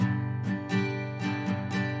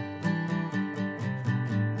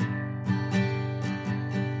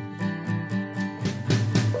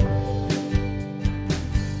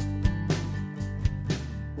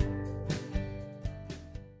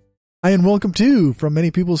Hi, and welcome to From Many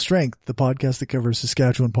People's Strength, the podcast that covers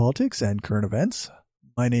Saskatchewan politics and current events.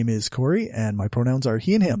 My name is Corey, and my pronouns are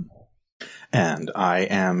he and him. And I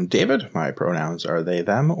am David. My pronouns are they,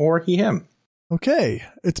 them, or he, him. Okay,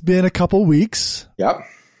 it's been a couple weeks. Yep.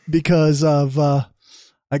 Because of I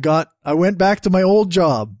went back to my old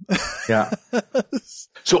job. Yeah.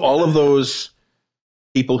 So all of those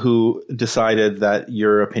people who decided that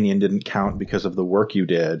your opinion didn't count because of the work you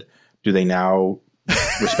did, do they now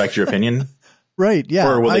respect your opinion? Right, yeah.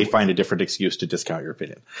 Or will they find a different excuse to discount your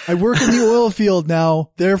opinion? I work in the oil field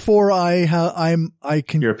now, therefore I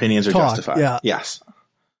can Your opinions are talk. justified. Yeah. Yes.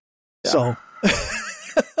 Yeah. So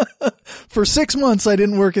for 6 months I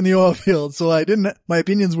didn't work in the oil field, so my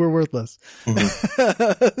opinions were worthless.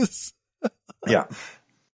 Mm-hmm. Yeah.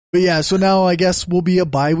 But yeah, so now I guess we'll be a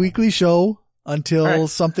bi-weekly show until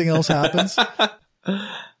something else happens.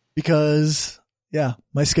 Because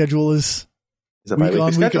my schedule is week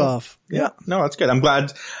on, week off. Yeah. No, that's good. I'm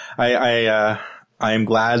glad. I am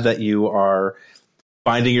glad that you are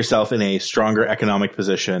finding yourself in a stronger economic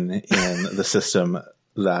position in the system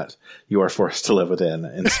that you are forced to live within,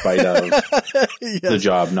 in spite of the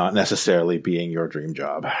job not necessarily being your dream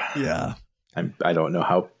job. Yeah. I don't know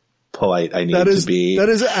how polite I need to be. That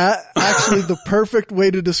is actually the perfect way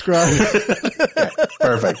to describe it. Okay,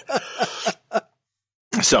 perfect.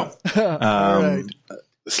 So, right.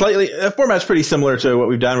 Slightly, the format's pretty similar to what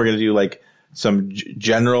we've done. We're going to do like some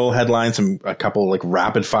general headlines, a couple like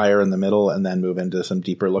rapid fire in the middle, and then move into some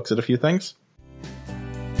deeper looks at a few things.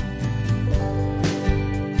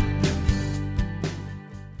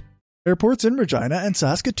 Airports in Regina and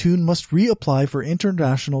Saskatoon must reapply for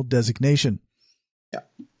international designation. Yeah.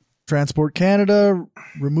 Transport Canada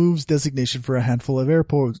removes designation for a handful of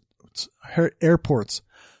airports.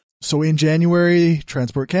 So in January,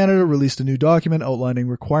 Transport Canada released a new document outlining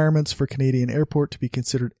requirements for Canadian airport to be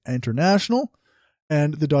considered international.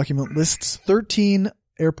 And the document lists 13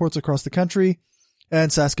 airports across the country,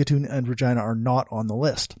 and Saskatoon and Regina are not on the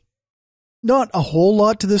list. Not a whole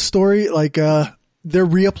lot to this story. Like, they're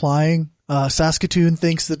reapplying. Saskatoon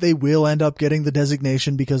thinks that they will end up getting the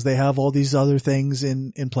designation because they have all these other things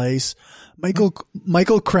in place.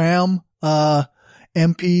 Michael Cram,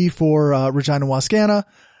 MP for Regina Wascana,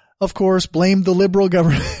 of course, blamed the Liberal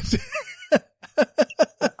government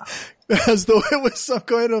as though it was some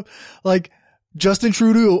kind of like Justin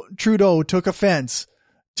Trudeau took offense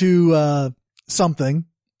to something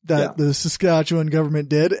that the Saskatchewan government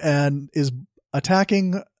did and is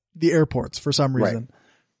attacking the airports for some reason.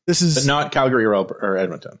 Right. But not Calgary or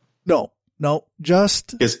Edmonton. No,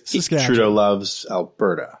 just because Trudeau loves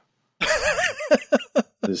Alberta.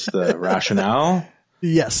 Is the rationale?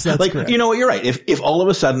 Yes, that's correct. You know what? You're right. If all of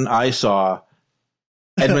a sudden I saw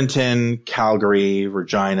Edmonton, Calgary,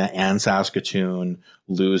 Regina, and Saskatoon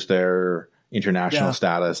lose their international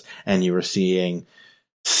status, and you were seeing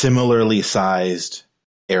similarly sized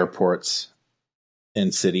airports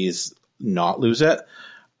in cities not lose it,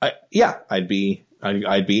 I'd be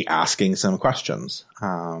asking some questions.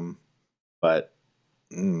 But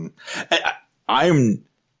I'm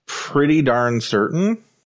pretty darn certain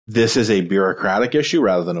this is a bureaucratic issue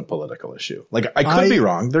rather than a political issue. Like, I could be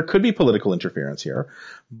wrong. There could be political interference here,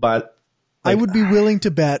 but I would be willing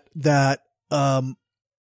to bet that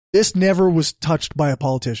this never was touched by a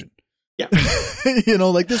politician. Yeah. This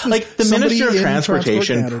was like the Minister of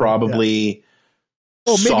Transportation probably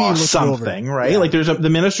saw something, right? Yeah. Like the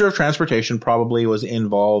Minister of Transportation probably was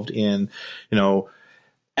involved in,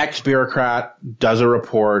 ex-bureaucrat does a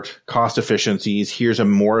report, cost efficiencies. Here's a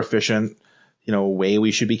more efficient way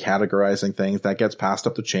we should be categorizing things. That gets passed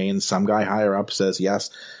up the chain. Some guy higher up says, yes,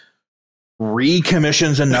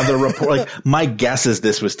 recommissions another report. Like, my guess is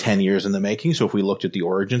this was 10 years in the making. So if we looked at the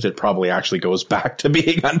origins, it probably actually goes back to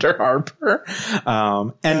being under Harper.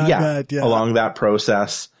 Along that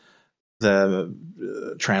process, the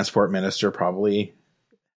transport minister probably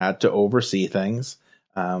had to oversee things.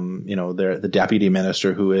 The deputy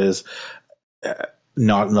minister, who is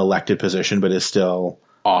not an elected position, but is still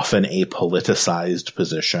often a politicized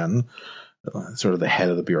position, sort of the head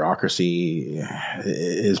of the bureaucracy,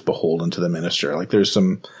 is beholden to the minister. Like, there's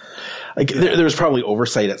some, there's probably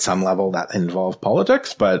oversight at some level that involved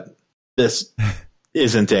politics, but this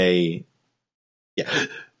isn't a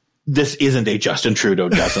Justin Trudeau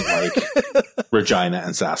doesn't like Regina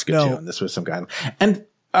and Saskatoon. No. This was some kind of, and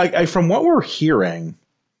I from what we're hearing,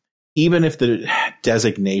 even if the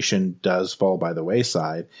designation does fall by the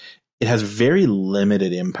wayside, it has very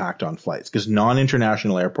limited impact on flights because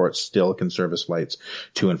non-international airports still can service flights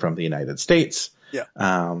to and from the United States. Yeah.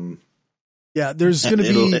 There's going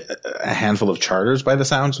to be a handful of charters by the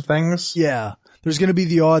sounds of things. Yeah. There's going to be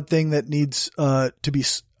the odd thing that needs to be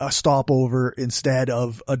a stopover instead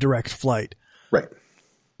of a direct flight. Right.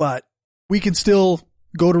 But we can still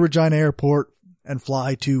go to Regina Airport and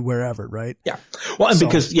fly to wherever, right? Yeah. Well,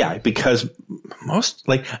 and because most,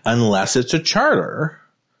 like, unless it's a charter,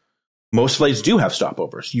 most flights do have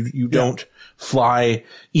stopovers. You don't fly,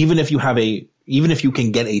 even if you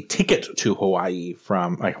can get a ticket to Hawaii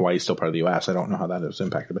from, like, Hawaii's still part of the US. I don't know how that is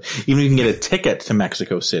impacted, but even if you can get a ticket to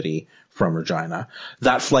Mexico City from Regina,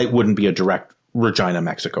 that flight wouldn't be a direct Regina,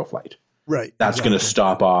 Mexico flight. Right. That's going to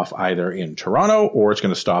stop off either in Toronto or it's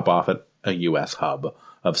going to stop off at a US hub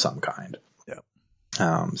of some kind.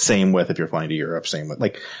 Same with if you're flying to Europe, same with,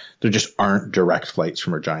 like, there just aren't direct flights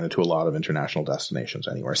from Regina to a lot of international destinations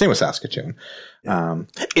anywhere. Same with Saskatoon.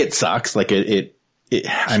 It sucks. Like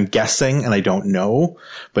I'm guessing, and I don't know,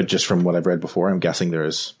 but just from what I've read before, I'm guessing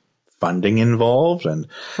there's funding involved and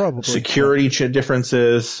probably security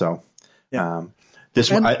differences. So, this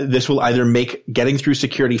will either make getting through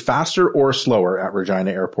security faster or slower at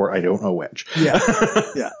Regina Airport. I don't know which. Yeah.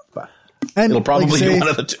 But and it'll probably be one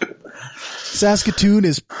of the two. Saskatoon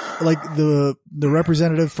is like the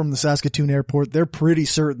representative from the Saskatoon airport. They're pretty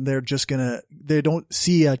certain they don't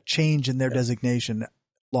see a change in their designation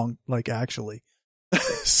actually.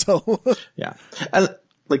 So yeah. And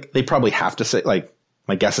like they probably have to say, like,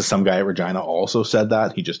 my guess is some guy at Regina also said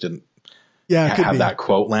that. He just didn't have that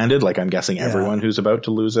quote landed. Like, I'm guessing everyone who's about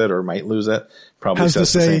to lose it or might lose it probably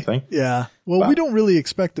says the same thing. Yeah. Well, we don't really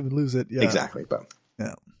expect them to lose it. Yeah. Exactly. But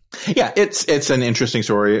yeah, it's an interesting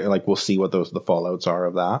story. Like, we'll see what the fallouts are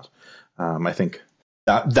of that. I think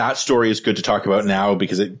that story is good to talk about now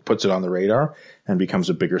because it puts it on the radar and becomes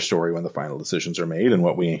a bigger story when the final decisions are made and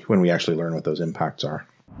when we actually learn what those impacts are.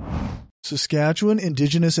 Saskatchewan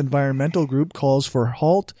Indigenous Environmental Group calls for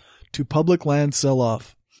halt to public land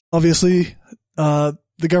sell-off. Obviously,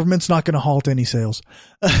 the government's not going to halt any sales.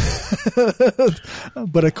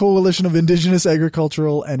 But a coalition of Indigenous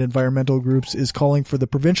agricultural and environmental groups is calling for the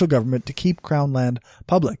provincial government to keep Crown land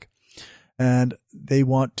public. And they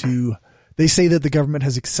say that the government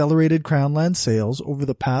has accelerated Crown land sales over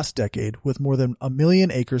the past decade, with more than 1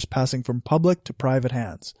 million acres passing from public to private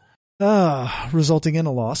hands, resulting in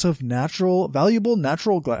a loss of valuable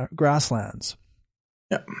natural grasslands.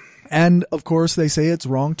 Yep. And of course, they say it's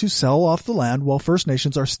wrong to sell off the land while First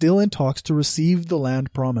Nations are still in talks to receive the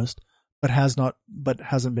land promised, but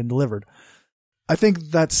hasn't been delivered. I think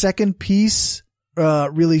that second piece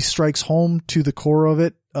really strikes home to the core of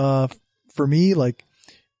it. For me, like,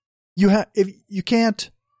 if you can't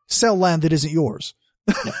sell land that isn't yours.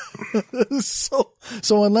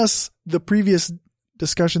 So unless the previous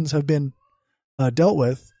discussions have been dealt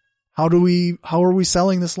with, how are we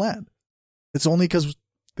selling this land? It's only because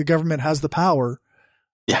the government has the power.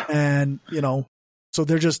 Yeah. And, so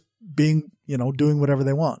they're just doing whatever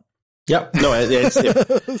they want. Yep. No,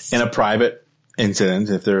 it's in a private incident,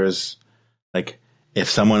 if there is, like, if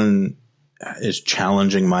someone is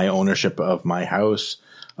challenging my ownership of my house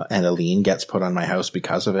and a lien gets put on my house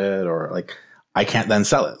because of it, or, like, I can't then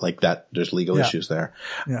sell it like that. There's legal issues there.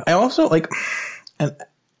 Yeah. I also, like, and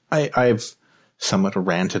I've somewhat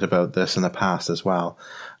ranted about this in the past as well.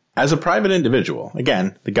 As a private individual,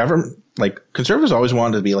 again, the government, like, conservatives always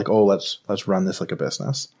wanted to be like, oh, let's run this like a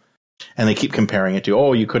business. And they keep comparing it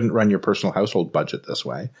to, you couldn't run your personal household budget this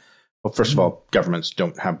way. Well, first of all, governments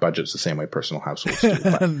don't have budgets the same way personal households do.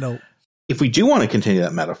 But no. If we do want to continue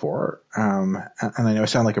that metaphor, and I know I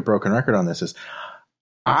sound like a broken record on this, is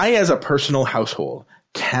I, as a personal household,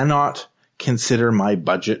 cannot consider my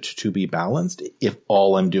budget to be balanced if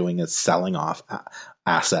all I'm doing is selling off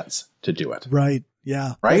assets to do it. Right.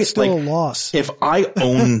 Yeah. Right. That's still a loss. If I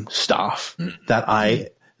own stuff that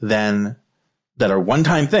that are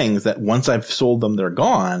one-time things that once I've sold them, they're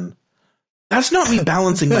gone, that's not me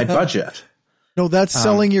balancing my budget. No, that's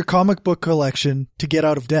selling your comic book collection to get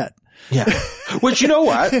out of debt. Yeah. Which, you know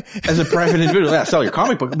what? As a private individual, sell your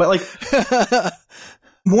comic book. But, like,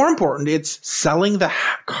 more important, it's selling the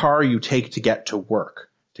car you take to get to work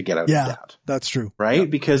to get out of debt. That's true. Right? Yeah.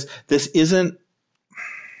 Because this isn't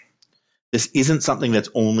something that's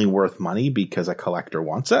only worth money because a collector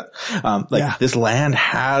wants it. This land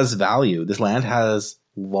has value. This land has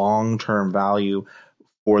long-term value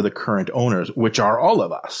for the current owners, which are all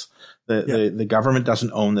of us. The government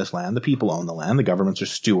doesn't own this land. The people own the land. The governments are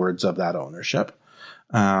stewards of that ownership.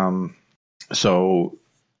 So,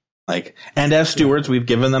 like, and as stewards, we've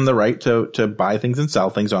given them the right to buy things and sell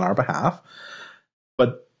things on our behalf.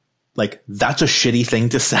 But, like, that's a shitty thing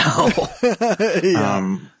to sell.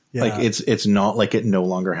 Like, it's not like it no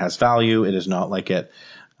longer has value. It is not like it,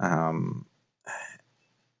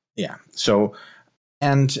 So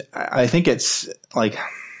And I think it's like,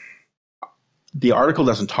 the article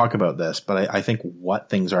doesn't talk about this, but I think what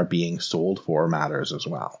things are being sold for matters as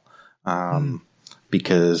well.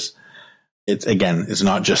 Because it's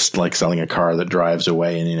not just like selling a car that drives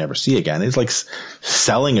away and you never see again. It's like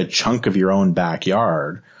selling a chunk of your own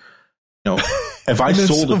backyard. You know, if I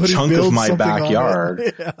sold a chunk of my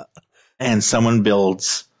backyard and someone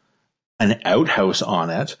builds an outhouse on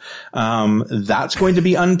it, that's going to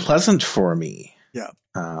be unpleasant for me.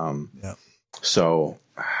 So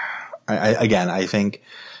I think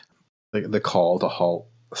the call to halt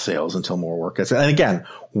sales until more work gets, and again,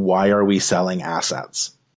 why are we selling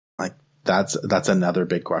assets? Like that's another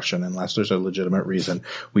big question. Unless there's a legitimate reason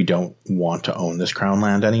we don't want to own this crown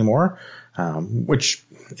land anymore, which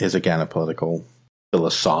is again a political,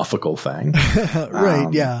 philosophical thing.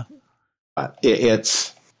 Right. Yeah. But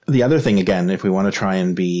it's the other thing again, if we want to try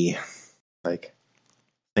and be like,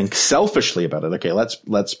 think selfishly about it. Okay,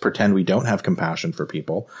 let's pretend we don't have compassion for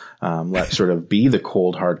people. Let's sort of be the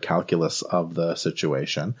cold, hard calculus of the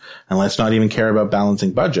situation. And let's not even care about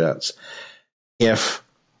balancing budgets. If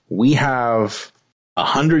we have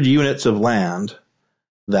 100 units of land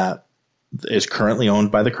that is currently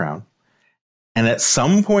owned by the Crown, and at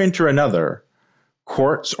some point or another,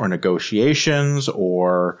 courts or negotiations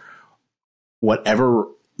or whatever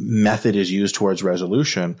method is used towards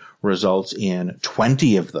resolution results in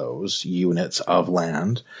 20 of those units of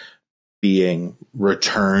land being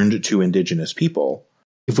returned to Indigenous people.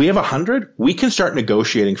 If we have 100, we can start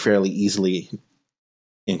negotiating fairly easily,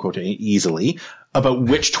 in quotation, easily, about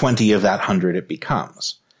which 20 of that 100 it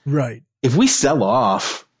becomes. Right. If we sell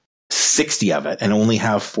off 60 of it and only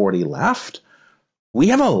have 40 left, we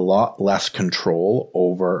have a lot less control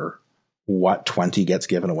over what 20 gets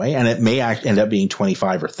given away. And it may end up being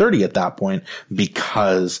 25 or 30 at that point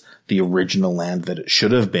because the original land that it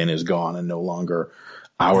should have been is gone and no longer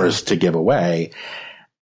ours to give away.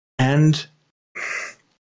 And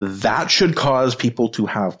that should cause people to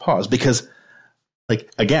have pause because, like,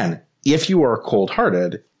 again, if you are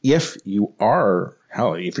cold-hearted, if you're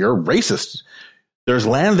racist, there's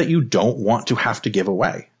land that you don't want to have to give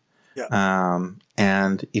away. Yeah.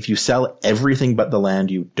 And if you sell everything but the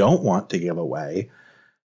land you don't want to give away,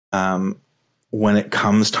 when it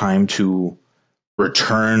comes time to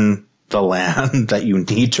return the land that you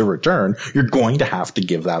need to return, you're going to have to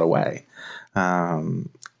give that away. That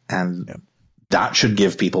should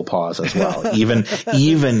give people pause as well, even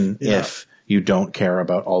if you don't care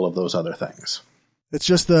about all of those other things. It's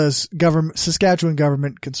just the Saskatchewan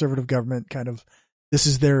government, conservative government, kind of, this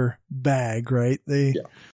is their bag, right? This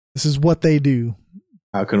is what they do.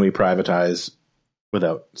 How can we privatize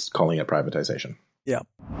without calling it privatization? Yeah.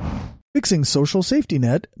 Fixing social safety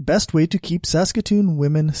net, best way to keep Saskatoon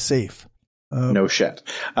women safe. No shit.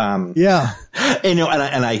 Yeah. And,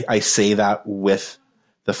 I say that with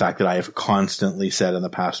the fact that I have constantly said in the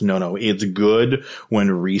past, no, it's good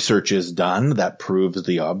when research is done that proves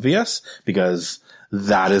the obvious, because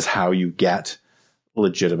that is how you get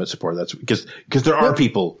legitimate support. That's because there are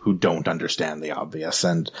people who don't understand the obvious.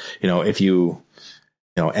 And,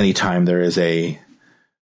 anytime there is a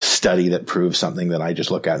study that proves something that I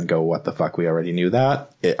just look at and go, what the fuck, we already knew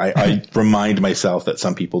that. I remind myself that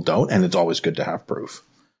some people don't, and it's always good to have proof.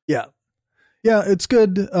 Yeah. Yeah, it's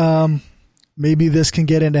good. Maybe this can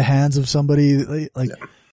get into hands of somebody like,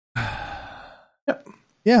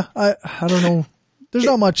 yeah, I don't know. There's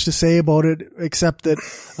not much to say about it except that,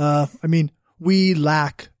 we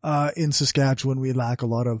lack, in Saskatchewan, we lack a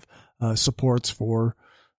lot of, supports for,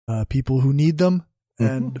 people who need them.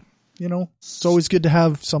 And, it's always good to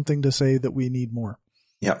have something to say that we need more.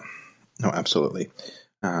 Yeah, no, absolutely.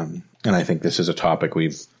 And I think this is a topic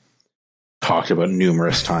we've talked about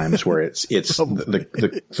numerous times where it's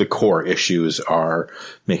the core issues are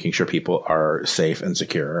making sure people are safe and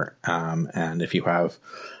secure. And if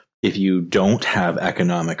you don't have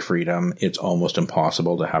economic freedom, it's almost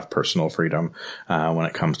impossible to have personal freedom when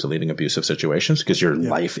it comes to leading abusive situations, because your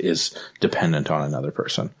life is dependent on another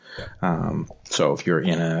person. So if you're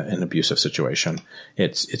in an abusive situation,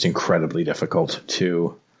 it's incredibly difficult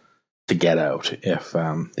to get out if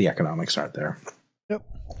the economics aren't there. Yep.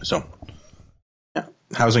 So, yeah,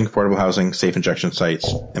 housing, affordable housing, safe injection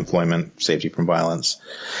sites, employment, safety from violence,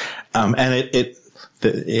 and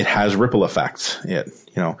it has ripple effects.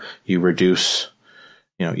 You reduce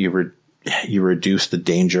the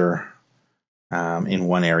danger in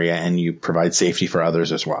one area, and you provide safety for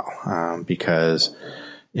others as well. Because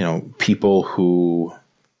people who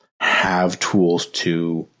have tools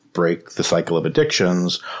to break the cycle of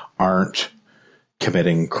addictions aren't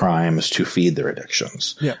committing crimes to feed their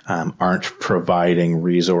addictions, Yeah. Aren't providing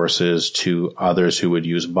resources to others who would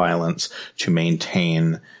use violence to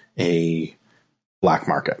maintain a black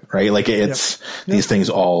market, right? Like it's these things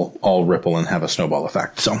all ripple and have a snowball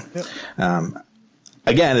effect. So,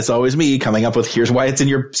 again, it's always me coming up with here's why it's in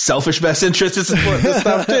your selfish best interest to support this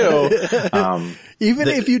stuff too. Even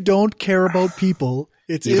if you don't care about people,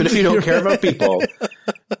 even if you don't care about people,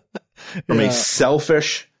 from a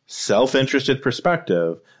selfish, self-interested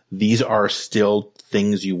perspective, these are still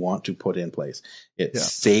things you want to put in place. It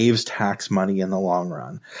saves tax money in the long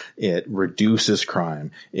run. It reduces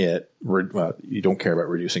crime. You don't care about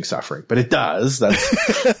reducing suffering, but it does. That's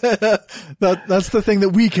the thing that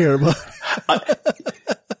we care about.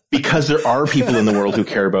 Because there are people in the world who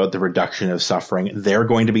care about the reduction of suffering. They're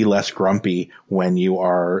going to be less grumpy when you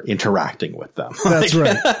are interacting with them. That's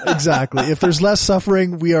right. Exactly. If there's less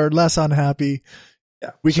suffering, we are less unhappy.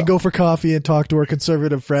 Yeah, we can go for coffee and talk to our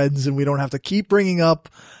conservative friends, and we don't have to keep bringing up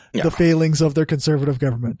the failings of their conservative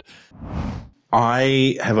government.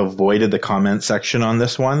 I have avoided the comment section on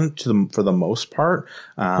this one for the most part.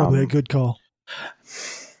 Probably a good call.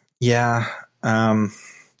 Yeah.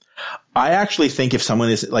 I actually think if someone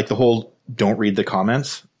is like the whole don't read the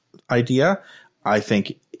comments idea, I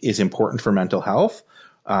think is important for mental health,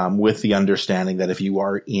 with the understanding that if you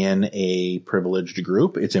are in a privileged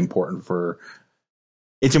group, it's important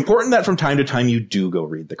that from time to time you do go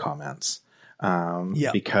read the comments.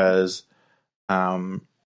 Because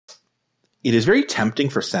it is very tempting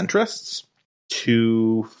for centrists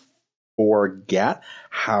to forget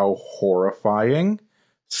how horrifying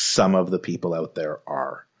some of the people out there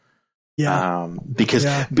are.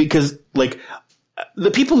 Because like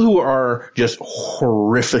the people who are just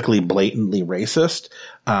horrifically, blatantly racist,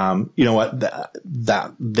 you know what,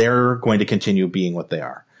 that they're going to continue being what they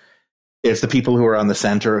are. It's the people who are on the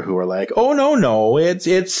center who are like, oh, no,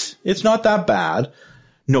 it's not that bad.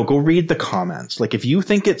 No, go read the comments. Like if you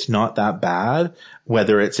think it's not that bad,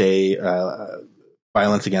 whether it's a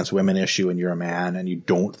violence against women issue and you're a man and you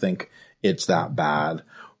don't think it's that bad,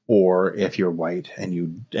 or if you're white and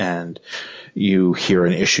you hear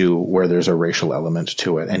an issue where there's a racial element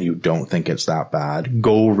to it and you don't think it's that bad,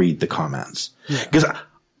 go read the comments. Because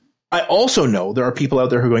I also know there are people out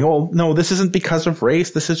there who are going, oh, no, this isn't because of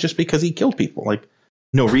race. This is just because he killed people. Like,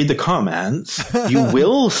 no, read the comments. You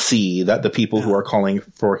will see that the people who are calling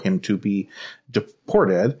for him to be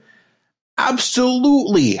deported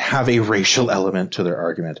absolutely have a racial element to their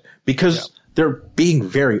argument because they're being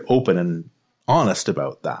very open and honest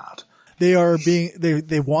about that. They are being,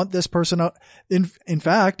 they want this person out. In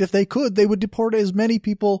fact, if they could, they would deport as many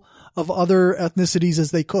people of other ethnicities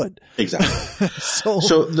as they could. Exactly.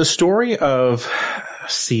 So the story of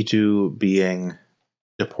Situ being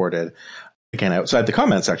deported, again, outside the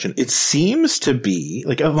comment section, it seems to be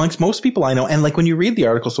like amongst most people I know. And like when you read the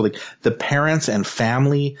article, so like the parents and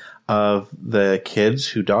family of the kids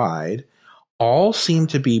who died all seem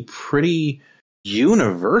to be pretty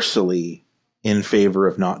universally in favor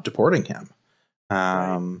of not deporting him.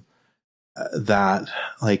 That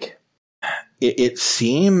like it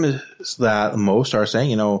seems that most are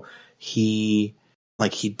saying, you know, he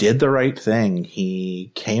did the right thing.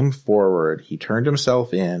 He came forward. He turned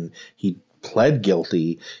himself in. He pled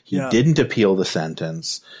guilty. He didn't appeal the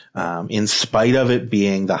sentence, in spite of it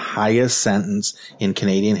being the highest sentence in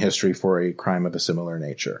Canadian history for a crime of a similar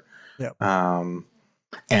nature.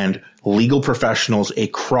 And legal professionals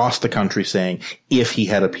across the country saying if he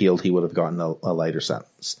had appealed, he would have gotten a lighter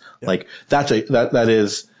sentence. Like that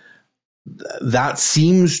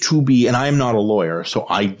seems to be, and I'm not a lawyer, so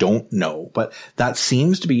I don't know, but that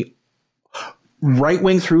seems to be right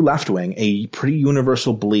wing through left wing, a pretty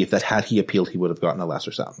universal belief that had he appealed, he would have gotten a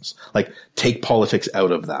lesser sentence. Like take politics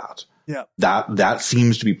out of that. That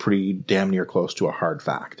seems to be pretty damn near close to a hard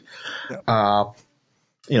fact.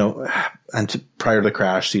 You know, and prior to the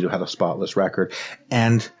crash, Situ had a spotless record.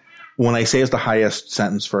 And when I say it's the highest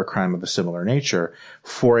sentence for a crime of a similar nature,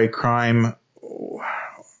 for a crime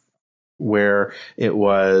where it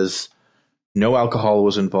was no alcohol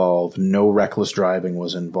was involved, no reckless driving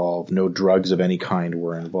was involved, no drugs of any kind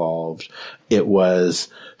were involved. It was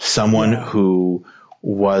someone who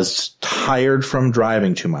was tired from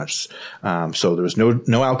driving too much. So there was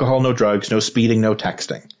no alcohol, no drugs, no speeding, no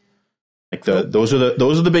texting. Like those are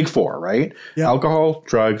the big four, right? Alcohol,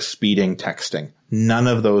 drugs, speeding, texting. None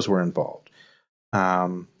of those were involved.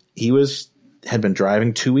 He had been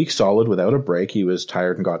driving 2 weeks solid without a break. He was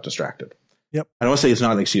tired and got distracted. I don't want to say it's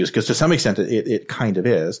not an excuse because to some extent it kind of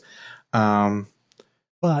is.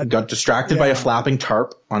 But got distracted by a flapping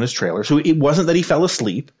tarp on his trailer. So it wasn't that he fell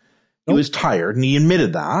asleep. He was tired and he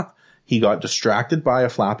admitted that. he got distracted by a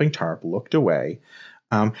flapping tarp, looked away,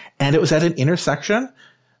 and it was at an intersection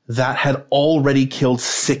that had already killed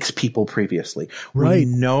 6 people previously. Right. We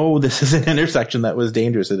know this is an intersection that was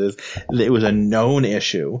dangerous. It was a known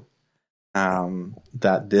issue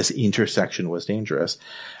that this intersection was dangerous.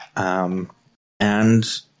 And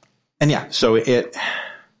yeah, so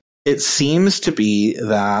it seems to be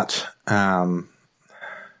that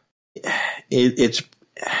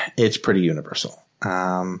it's pretty universal.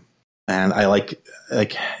 And I like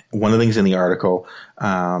one of the things in the article,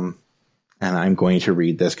 and I'm going to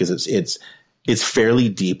read this because it's fairly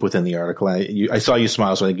deep within the article. I saw you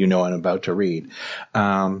smile, so I think you know what I'm about to read.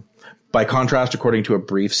 By contrast, according to a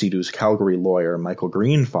brief Sea-Doo's Calgary lawyer, Michael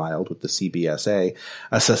Green, filed with the CBSA,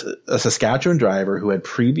 a Saskatchewan driver who had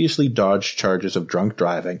previously dodged charges of drunk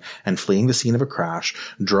driving and fleeing the scene of a crash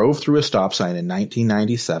drove through a stop sign in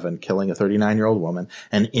 1997, killing a 39-year-old woman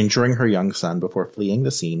and injuring her young son before fleeing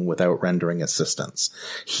the scene without rendering assistance.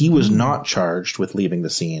 He was not charged with leaving the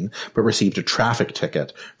scene, but received a traffic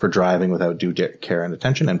ticket for driving without due care and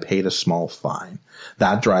attention and paid a small fine.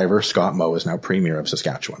 That driver, Scott Moe, is now Premier of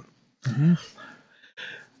Saskatchewan. Mm-hmm.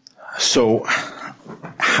 So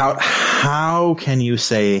how can you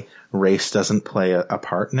say race doesn't play a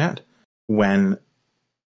part in it when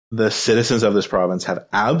the citizens of this province have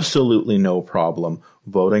absolutely no problem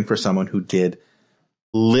voting for someone who did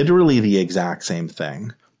literally the exact same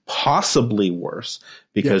thing, possibly worse,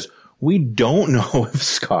 because we don't know if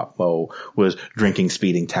Scott Moe was drinking,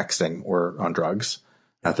 speeding, texting, or on drugs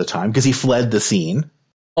at the time because he fled the scene.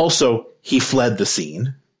 Also, he fled the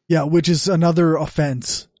scene. Yeah, which is another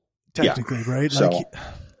offense, technically, right? So,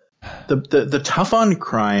 the tough on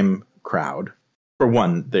crime crowd, for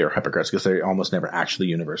one, they are hypocrites because they're almost never actually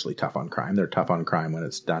universally tough on crime. They're tough on crime when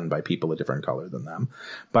it's done by people a different color than them.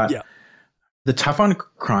 But the tough on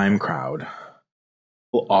crime crowd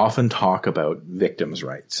will often talk about victims'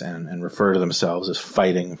 rights and refer to themselves as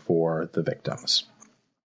fighting for the victims.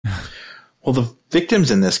 Well, the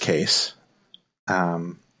victims in this case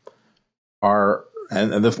are... or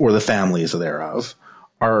the families thereof,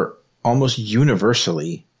 are almost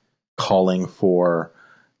universally calling for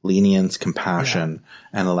lenience, compassion,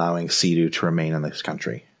 and allowing Sea-Doo to remain in this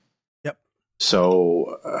country. Yep.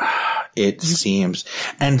 So it seems,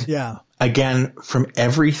 and again, from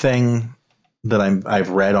everything that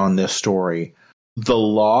I've read on this story, the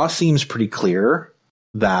law seems pretty clear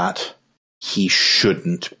that he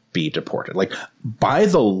shouldn't be deported. Like, by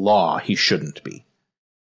the law, he shouldn't be.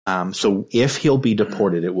 So if he'll be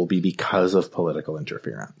deported, it will be because of political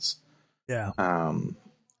interference. Yeah. And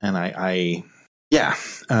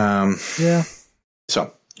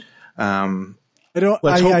So, I'd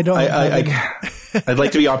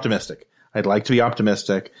like to be optimistic. I'd like to be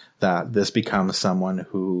optimistic that this becomes someone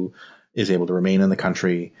who is able to remain in the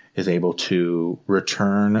country, is able to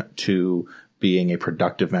return to being a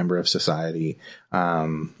productive member of society,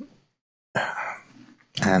 and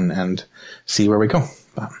see where we go.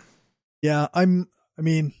 Yeah, I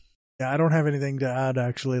don't have anything to add,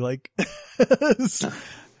 actually. Like,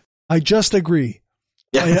 I just agree.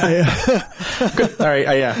 Yeah. Good. All right.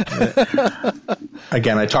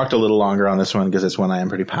 Again, I talked a little longer on this one because it's one I am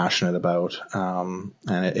pretty passionate about. And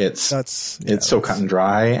it's so cut and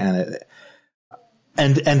dry,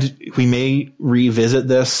 and we may revisit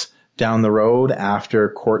this down the road after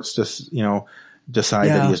courts decide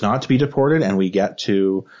that he is not to be deported, and we get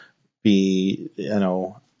to be,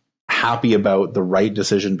 happy about the right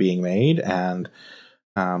decision being made and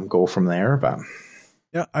go from there. But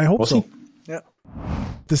yeah, I hope so. See. Yeah.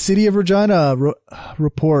 The City of Regina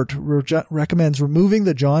report recommends removing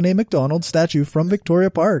the John A. Macdonald statue from Victoria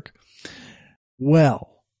Park.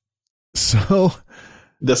 Well, so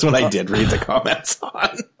this one I did read the comments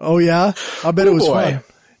on. Oh yeah, I bet it was fun.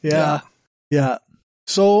 Yeah.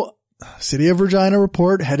 So, City of Regina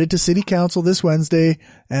report headed to City Council this Wednesday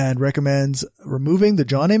and recommends removing the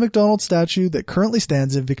John A. Macdonald statue that currently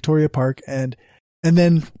stands in Victoria Park, and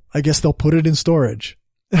then I guess they'll put it in storage.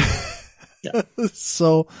 Yeah.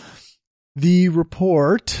 So the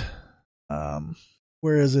report,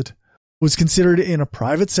 where is it? Was considered in a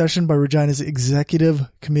private session by Regina's executive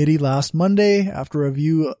committee last Monday after a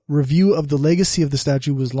review of the legacy of the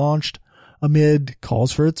statue was launched amid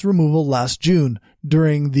calls for its removal last June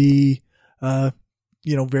during the,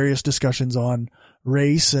 various discussions on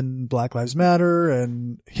race and Black Lives Matter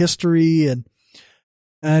and history.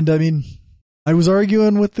 And I mean, I was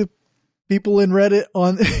arguing with the people in Reddit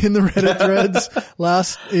in the Reddit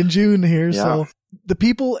threads in June here. Yeah. So the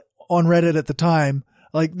people on Reddit at the time,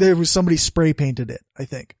 like, there was somebody spray painted it, I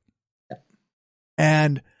think.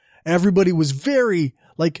 And everybody was very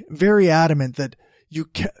adamant that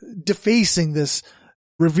defacing this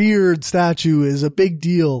revered statue is a big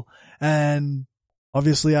deal. And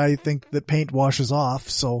obviously I think that paint washes off,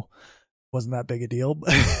 so it wasn't that big a deal.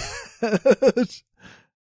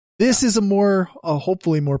 This is a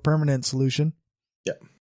hopefully more permanent solution. Yeah.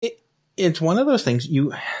 It's one of those things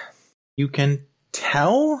you can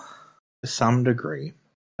tell to some degree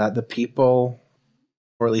that the people,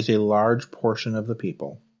 or at least a large portion of the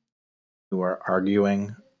people who are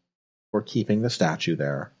arguing for keeping the statue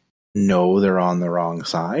there, know they're on the wrong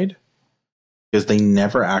side because they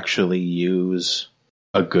never actually use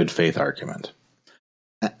a good faith argument.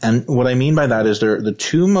 And what I mean by that is the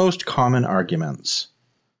two most common arguments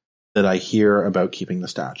that I hear about keeping the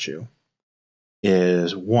statue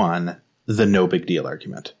is, one, the no big deal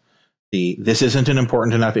argument. This isn't an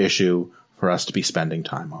important enough issue for us to be spending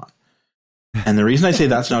time on. And the reason I say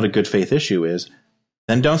that's not a good faith issue is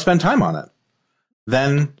then don't spend time on it.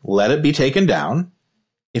 Then let it be taken down.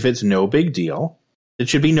 If it's no big deal, it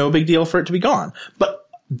should be no big deal for it to be gone. But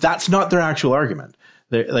that's not their actual argument.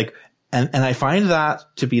 They're like, and I find that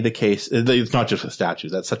to be the case. It's not just with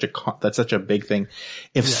statues. That's such a big thing.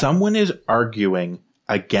 If someone is arguing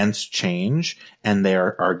against change and they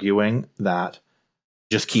are arguing that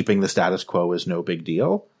just keeping the status quo is no big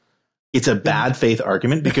deal, it's a bad faith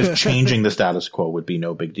argument because changing the status quo would be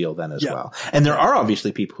no big deal then as well. And there are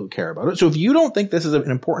obviously people who care about it. So if you don't think this is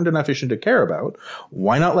an important enough issue to care about,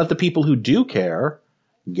 why not let the people who do care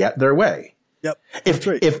get their way? Yep.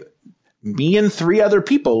 If me and three other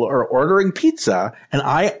people are ordering pizza and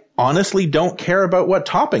I honestly don't care about what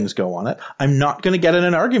toppings go on it, I'm not going to get in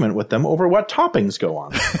an argument with them over what toppings go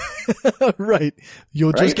on it. Right.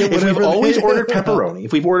 You'll just get whatever. If we've always ordered pepperoni,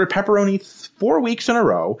 if we've ordered pepperoni 4 weeks in a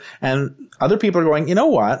row and other people are going, you know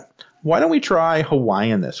what? Why don't we try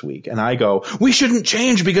Hawaiian this week? And I go, we shouldn't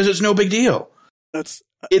change because it's no big deal. It's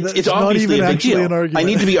obviously a big deal. I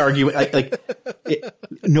need to be arguing.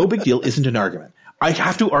 No big deal isn't an argument. I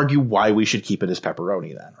have to argue why we should keep it as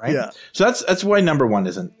pepperoni then, right? Yeah. So that's why number one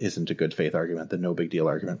isn't a good faith argument, the no big deal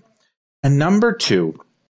argument. And number two,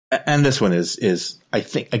 and this one is I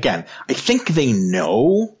think they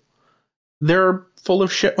know they're full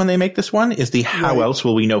of shit when they make this one, is how else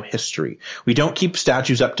will we know history? We don't keep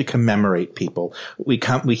statues up to commemorate people. We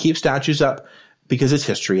keep statues up because it's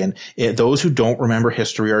history, and those who don't remember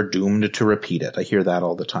history are doomed to repeat it. I hear that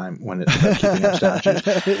all the time when it's about keeping up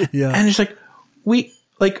statues. Yeah. And it's like,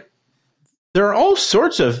 there are all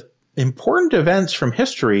sorts of important events from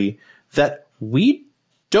history that we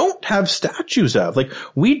don't have statues of. Like,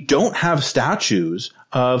 we don't have statues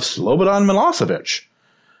of Slobodan Milosevic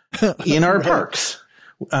in our parks.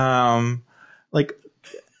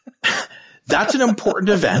 That's an important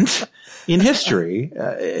event in history,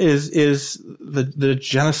 is the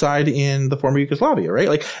genocide in the former Yugoslavia, right?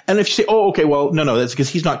 Like, and if you say, oh, okay, well, no, that's because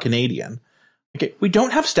he's not Canadian. Okay, we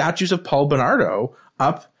don't have statues of Paul Bernardo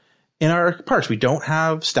up in our parks. We don't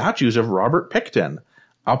have statues of Robert Pickton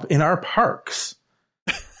up in our parks.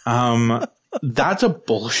 That's a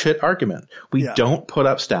bullshit argument. We don't put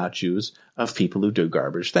up statues of people who do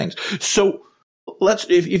garbage things. So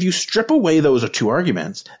if you strip away those two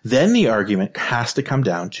arguments, then the argument has to come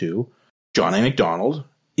down to John A. Macdonald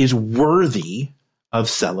is worthy of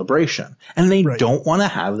celebration. And they don't want to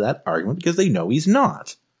have that argument because they know he's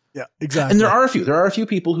not. Yeah, exactly. And there are a few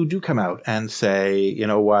people who do come out and say, you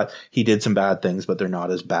know what, he did some bad things, but they're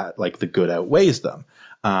not as bad. Like, the good outweighs them,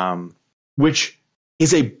 which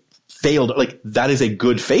is that is a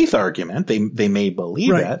good faith argument. They may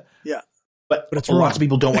believe it. Yeah. But lots of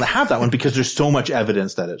people don't want to have that one because there's so much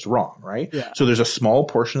evidence that it's wrong, right? Yeah. So there's a small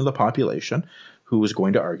portion of the population who is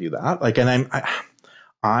going to argue that. Like, and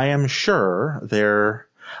I am sure they're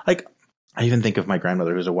like, I even think of my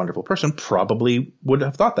grandmother, who's a wonderful person, probably would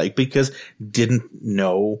have thought that because didn't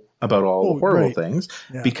know about all the horrible things,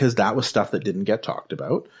 because that was stuff that didn't get talked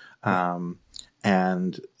about.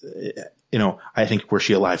 And, you know, I think were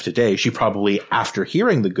she alive today, she probably, after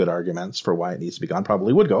hearing the good arguments for why it needs to be gone,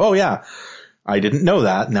 probably would go, oh yeah, I didn't know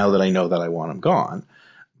that. Now that I know that, I want him gone.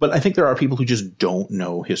 But I think there are people who just don't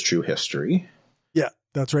know his true history. Yeah,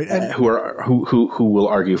 that's right. And who will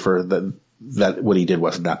argue for that what he did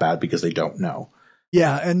wasn't that bad because they don't know.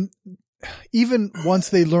 Yeah. And even once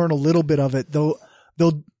they learn a little bit of it, they'll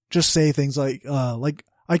just say things like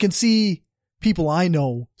I can see people I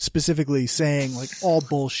know specifically saying like, all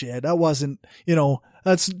bullshit. That wasn't, you know,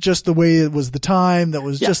 that's just the way it was the time. That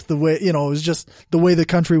was just the way, you know, it was just the way the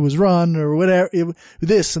country was run or whatever,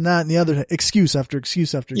 this and that and the other, excuse after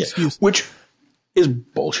excuse after excuse. Which is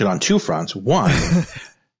bullshit on two fronts. One,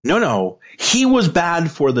 No. He was bad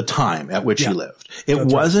for the time at which he lived. It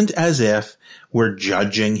wasn't as if we're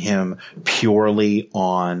judging him purely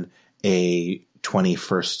on a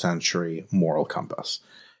 21st century moral compass.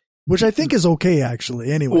 Which I think is okay,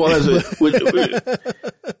 actually, anyway. Well,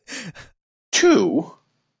 two,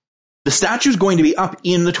 the statue's going to be up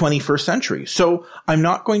in the 21st century. So I'm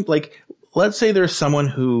not going, like, let's say there's someone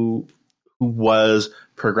who was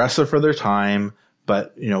progressive for their time,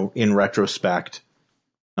 but, you know, in retrospect,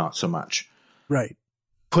 not so much. Right.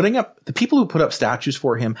 Putting up the people who put up statues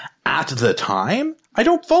for him at the time, I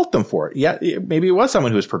don't fault them for it. Yeah, maybe it was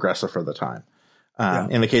someone who was progressive for the time.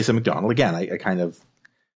 In the case of McDonald, again, I kind of,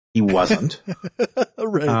 he wasn't.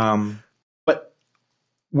 Right. But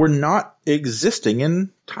we're not existing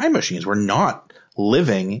in time machines. We're not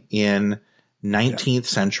living in 19th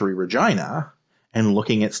century Regina and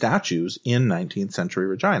looking at statues in 19th century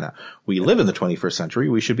Regina. We live in the 21st century.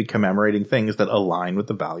 We should be commemorating things that align with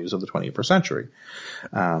the values of the 21st century.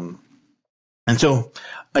 And so,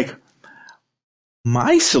 like,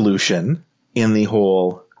 my solution in the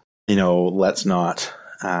whole, you know, let's not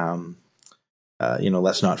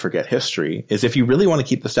forget history is, if you really want to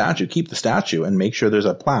keep the statue and make sure there's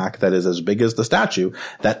a plaque that is as big as the statue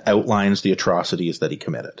that outlines the atrocities that he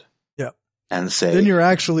committed. Yeah. And say, then you're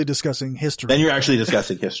actually discussing history.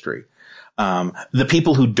 The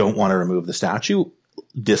people who don't want to remove the statue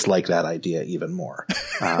dislike that idea even more.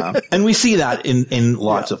 And we see that in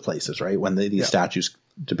lots of places, right? When these statues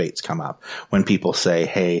debates come up, when people say,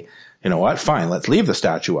 hey, you know what? Fine, let's leave the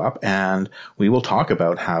statue up and we will talk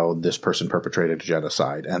about how this person perpetrated a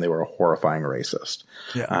genocide and they were a horrifying racist.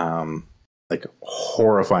 Yeah. Like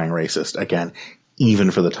horrifying racist, again, even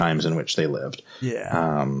for the times in which they lived.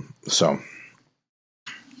 Yeah. So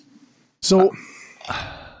the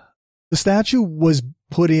statue was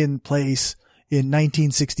put in place in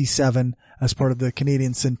 1967 as part of the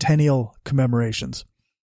Canadian Centennial commemorations.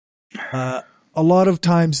 A lot of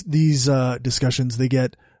times these discussions, they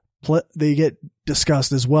get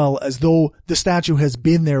discussed as well as though the statue has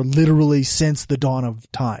been there literally since the dawn of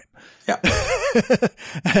time. Yeah.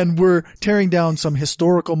 And we're tearing down some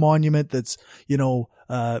historical monument that's,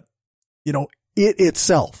 it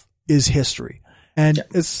itself is history. And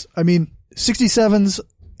it's, I mean, 67's,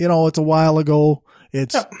 it's a while ago.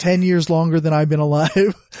 It's 10 years longer than I've been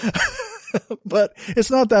alive, but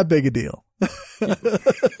it's not that big a deal.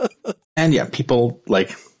 And people,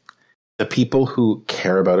 like, the people who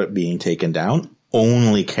care about it being taken down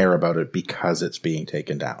only care about it because it's being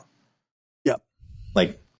taken down. Yep.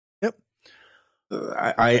 Like,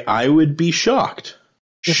 I would be shocked.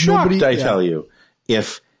 I tell you,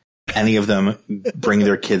 if any of them bring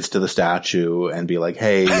their kids to the statue and be like,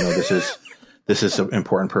 hey, this is an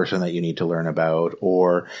important person that you need to learn about.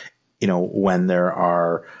 Or, when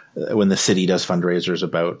the city does fundraisers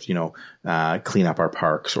about, clean up our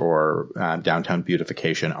parks or downtown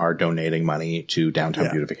beautification, are donating money to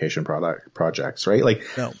downtown beautification projects, right? Like,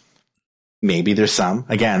 maybe there's some,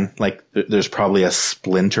 again, like there's probably a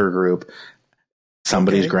splinter group,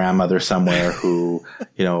 somebody's grandmother somewhere who,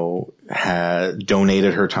 had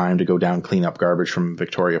donated her time to go down, clean up garbage from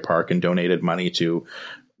Victoria Park and donated money to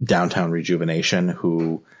downtown rejuvenation,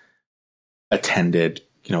 who attended,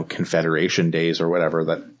 Confederation Days or whatever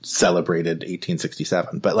that celebrated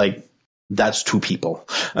 1867. But like, that's two people.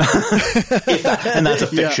 And that's a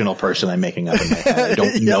fictional person I'm making up in my head. I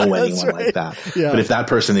don't know anyone like that. Yeah. But if that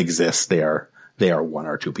person exists, they are one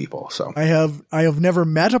or two people. So I have never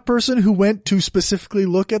met a person who went to specifically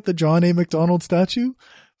look at the John A. Macdonald statue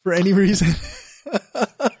for any reason.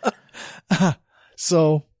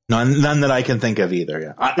 So none that I can think of either.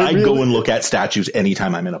 Yeah. I go and look at statues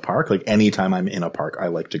anytime I'm in a park. Like anytime I'm in a park, I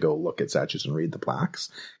like to go look at statues and read the plaques.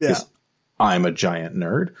 Yeah. I'm a giant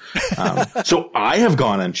nerd. So I have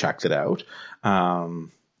gone and checked it out.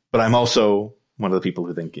 But I'm also one of the people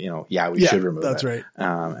who think, we should remove it. That's right.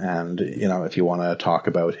 And if you want to talk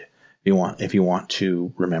about, if you want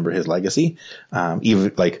to remember his legacy,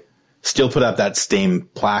 even like still put up that same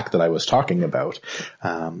plaque that I was talking about,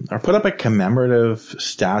 or put up a commemorative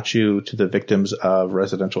statue to the victims of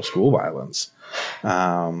residential school violence.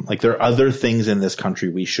 Like there are other things in this country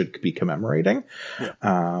we should be commemorating,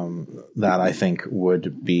 that I think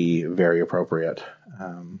would be very appropriate,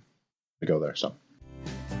 to go there. So.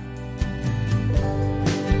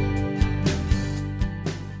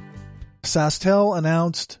 SaskTel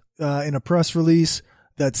announced in a press release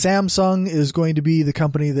that Samsung is going to be the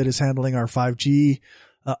company that is handling our 5G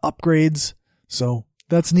upgrades. So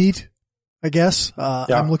that's neat, I guess.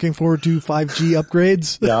 I'm looking forward to 5G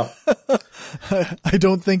upgrades. Yeah. I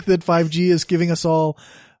don't think that 5G is giving us all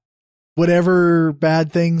whatever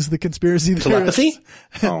bad things the conspiracy theorists. Telepathy?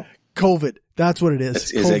 Oh. COVID. That's what it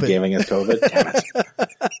is. Is it giving us COVID? Damn it.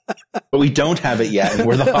 But we don't have it yet, and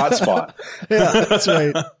we're the hot spot. Yeah, that's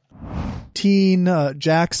right. Teen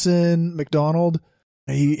Jackson McDonald,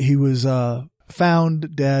 he was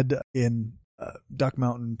found dead in Duck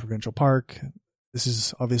Mountain Provincial Park. This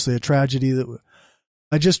is obviously a tragedy that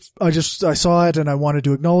I saw it and I wanted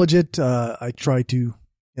to acknowledge it. I try to,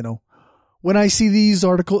 when I see these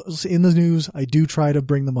articles in the news, I do try to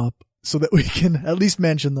bring them up so that we can at least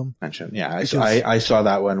mention them. Yeah, I saw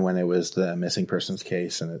that one when it was the missing persons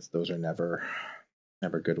case, and those are never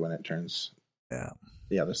good when it turns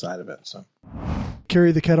the other side of it. So,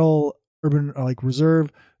 Carry the Kettle Urban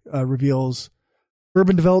Reserve reveals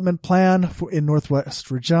urban development plan in Northwest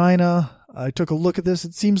Regina. I took a look at this.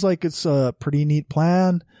 It seems like it's a pretty neat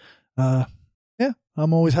plan. I'm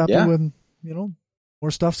always happy when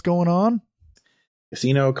more stuff's going on.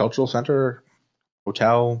 Casino, cultural center,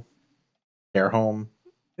 hotel, care home.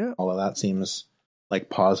 Yeah. All of that seems like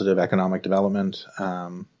positive economic development. I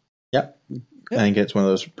think it's one of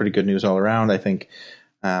those pretty good news all around. I think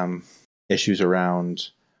issues around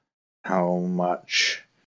how much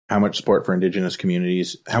support for Indigenous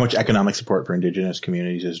communities, how much economic support for Indigenous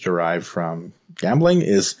communities is derived from gambling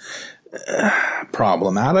is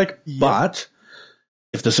problematic. Yep. But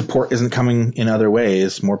if the support isn't coming in other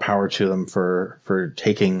ways, more power to them for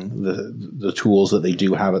taking the tools that they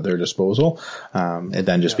do have at their disposal. It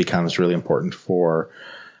then just becomes really important for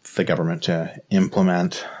the government to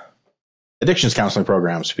implement addictions counseling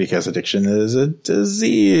programs, because addiction is a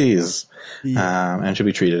disease and should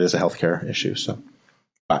be treated as a healthcare issue. So,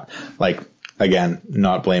 but again,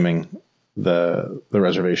 not blaming the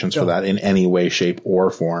reservations for that in any way, shape, or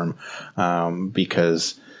form,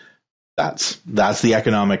 because that's the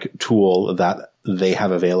economic tool that they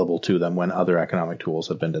have available to them when other economic tools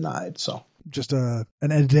have been denied. So, just an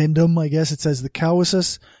addendum, I guess. It says the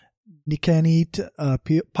Cowessess, Nikanit,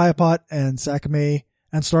 Piapot, and Sakamay,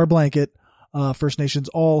 and Star Blanket First Nations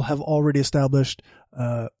all have already established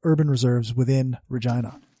urban reserves within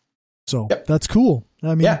Regina. So that's cool.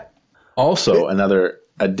 I mean, also another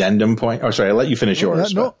addendum point. Oh, sorry, I'll let you finish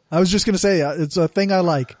yours. No, I was just going to say it's a thing I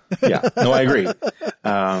like. No, I agree.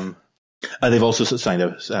 They've also signed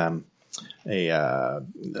a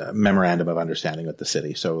memorandum of understanding with the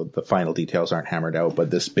city. So the final details aren't hammered out,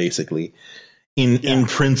 but this basically, in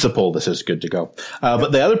principle, this is good to go.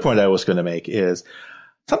 But the other point I was going to make is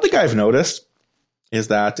something I've noticed is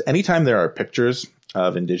that anytime there are pictures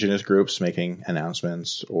of Indigenous groups making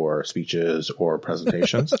announcements or speeches or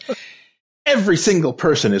presentations, every single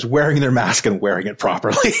person is wearing their mask and wearing it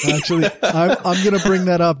properly. Actually, I'm going to bring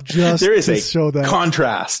that up just to show that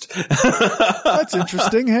contrast. That's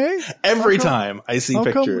interesting. Hey, every time I see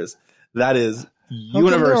pictures, that is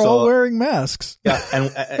universal. They're all wearing masks. Yeah, and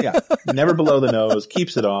never below the nose,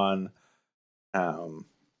 keeps it on.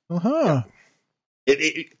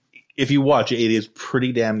 If you watch it, it is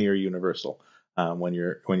pretty damn near universal. When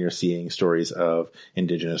you're seeing stories of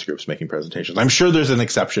Indigenous groups making presentations, I'm sure there's an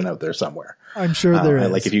exception out there somewhere. I'm sure there is.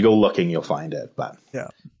 Like if you go looking, you'll find it. But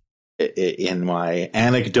in my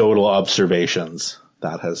anecdotal observations,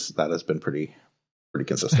 that has been pretty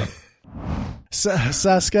consistent.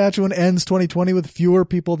 Saskatchewan ends 2020 with fewer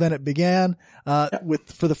people than it began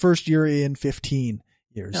for the first year in 15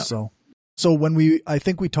 years. Yeah. So when I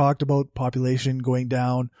think we talked about population going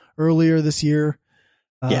down earlier this year.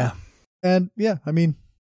 And I mean,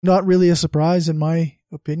 not really a surprise in my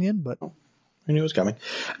opinion, but I knew it was coming.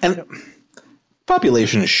 And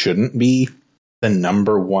population shouldn't be the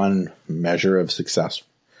number one measure of success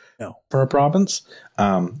for a province.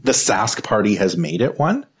 The Sask Party has made it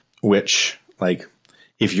one, which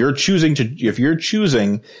if you're choosing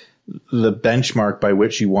the benchmark by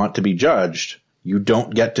which you want to be judged, you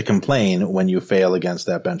don't get to complain when you fail against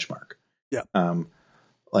that benchmark. Yeah.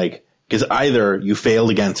 Because either you failed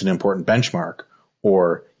against an important benchmark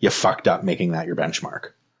or you fucked up making that your benchmark.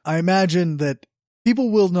 I imagine that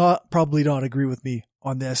people will probably not agree with me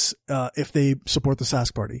on this if they support the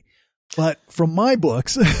Sask Party. But from my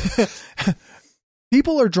books,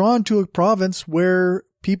 people are drawn to a province where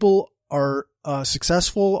people are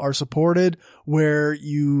successful, are supported, where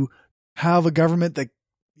you have a government that,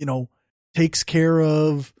 takes care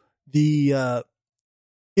of the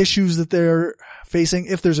issues that they're facing.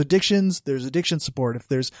 If there's addictions, there's addiction support. If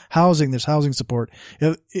there's housing, there's housing support.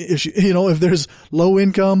 If there's low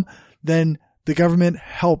income, then the government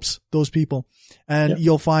helps those people. And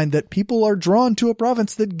you'll find that people are drawn to a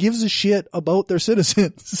province that gives a shit about their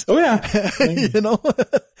citizens. Oh yeah. The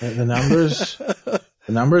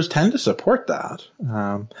numbers tend to support that.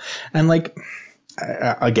 And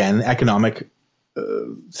again, economic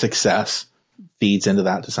success feeds into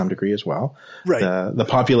that to some degree as well. Right. The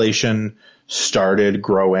population started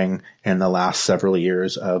growing in the last several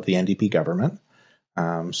years of the NDP government.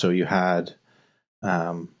 So you had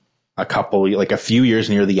a few years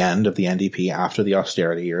near the end of the NDP after the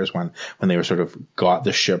austerity years when they were sort of got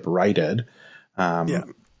the ship righted.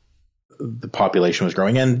 The population was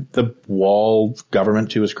growing, and the Wall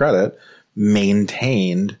government, to his credit,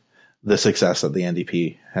 maintained the success that the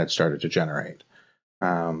NDP had started to generate.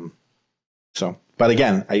 But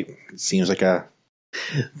again, it seems like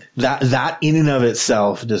that in and of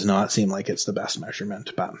itself does not seem like it's the best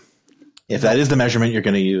measurement. But if that is the measurement you're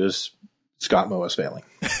going to use, Scott Moe is failing.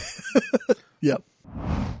 Yep.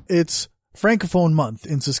 It's Francophone Month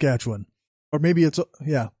in Saskatchewan. Or maybe it's,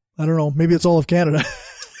 I don't know, maybe it's all of Canada.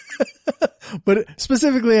 But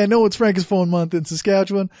specifically, I know it's Francophone Month in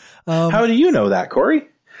Saskatchewan. How do you know that, Corey?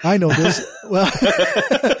 I know this. Well,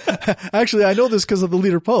 actually, I know this because of the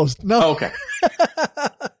Leader Post. No. Okay.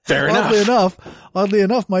 Fair enough. Oddly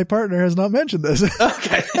enough, my partner has not mentioned this.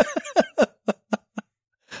 Okay.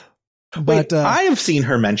 But wait, I have seen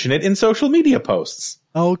her mention it in social media posts.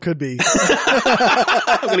 Oh, it could be.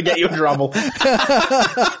 I'm going to get you in trouble.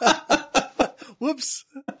 Whoops.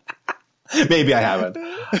 Maybe I haven't.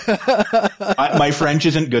 My French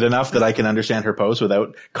isn't good enough that I can understand her post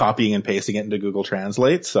without copying and pasting it into Google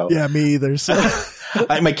Translate. So yeah, me either. So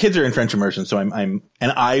my kids are in French immersion, so and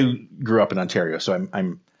I grew up in Ontario, so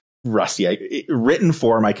I'm rusty. Written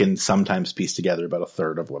form, I can sometimes piece together about a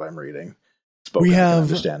third of what I'm reading. Spoken, we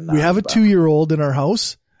have a 2-year-old in our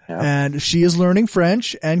house, and she is learning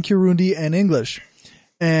French and Kirundi and English.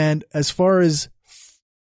 And as far as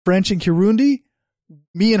French and Kirundi,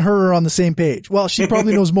 me and her are on the same page. Well, she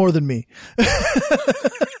probably knows more than me,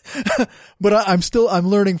 but I'm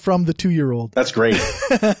learning from the 2-year-old. That's great.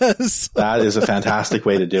 That is a fantastic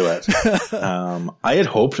way to do it. I had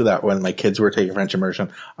hoped that when my kids were taking French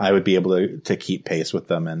immersion, I would be able to keep pace with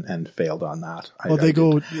them and failed on that. I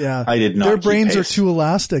did not. Their brains are too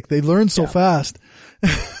elastic. They learn so fast.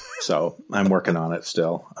 So I'm working on it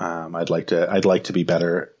still. I'd like to be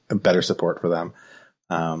better support for them.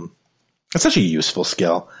 It's such a useful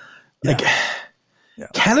skill.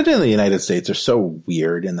 Canada and the United States are so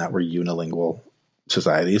weird in that we're unilingual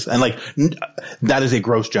societies. And that is a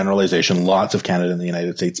gross generalization. Lots of Canada and the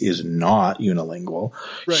United States is not unilingual.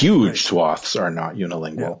 Right, Huge swaths are not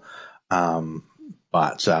unilingual.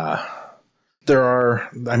 But there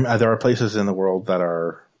are places in the world that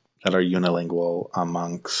are unilingual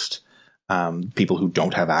amongst people who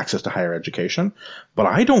don't have access to higher education. But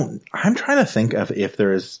I'm trying to think of if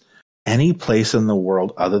there is any place in the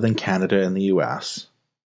world other than Canada and the US,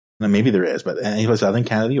 and maybe there is, but any place other than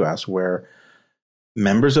Canada and the US where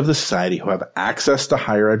members of the society who have access to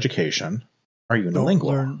higher education are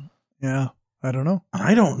unilingual. I don't know.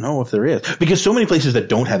 I don't know if there is, because so many places that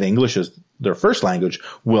don't have English as their first language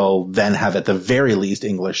will then have at the very least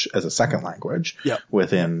English as a second language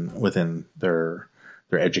within their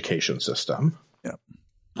education system. I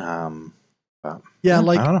don't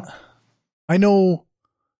know.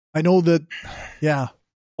 I know that,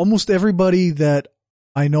 almost everybody that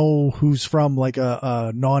I know who's from like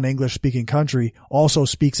a non-English speaking country also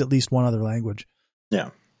speaks at least one other language. Yeah.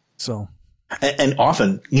 So. And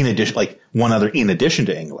often in addition, like one other in addition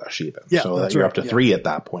to English even. Yeah. So that you're up to 3 at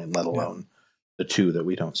that point, let alone the 2 that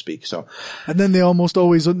we don't speak. So. And then they almost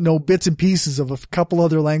always know bits and pieces of a couple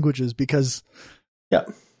other languages because. Yeah.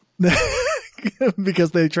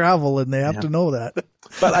 Because they travel and they have to know that.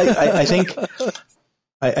 But I think.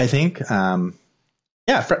 I think,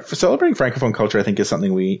 for celebrating Francophone culture, I think is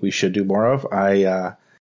something we should do more of.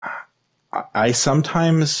 I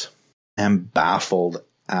sometimes am baffled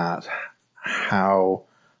at how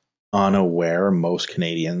unaware most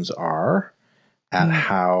Canadians are at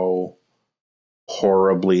how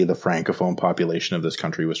horribly the Francophone population of this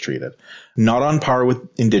country was treated. Not on par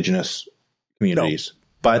with Indigenous communities,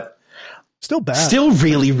 but still bad. Still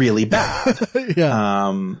really, really bad. I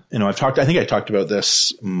think I talked about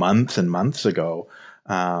this months and months ago.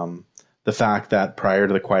 The fact that prior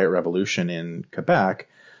to the Quiet Revolution in Quebec,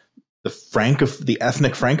 the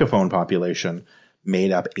ethnic Francophone population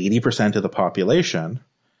made up 80% of the population,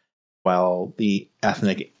 while the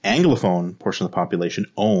ethnic Anglophone portion of the population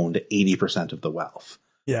owned 80% of the wealth.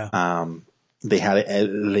 Yeah. They had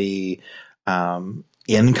the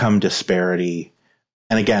income disparity.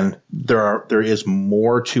 And again, there is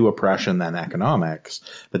more to oppression than economics,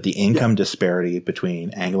 but the income disparity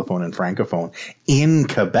between Anglophone and Francophone in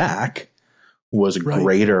Quebec was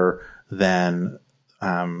greater than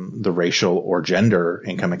the racial or gender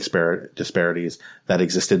income disparities that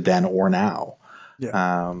existed then or now.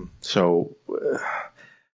 So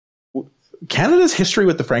Canada's history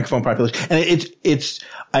with the Francophone population, and it's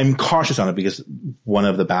I'm cautious on it because one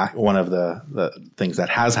of the things that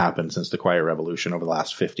has happened since the Quiet Revolution over the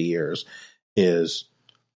last 50 years is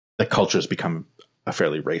the culture has become a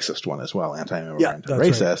fairly racist one as well, anti-immigrant and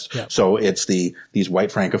racist. Right. Yeah. So it's these white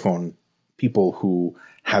Francophone people who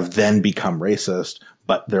have then become racist,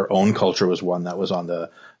 but their own culture was one that was on the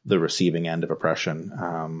receiving end of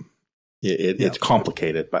oppression. It's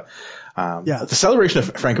complicated, but the celebration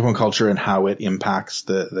of Francophone culture and how it impacts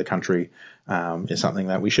the country is something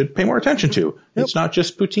that we should pay more attention to. Yep. It's not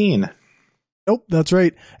just poutine. Nope, that's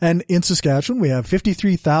right. And in Saskatchewan, we have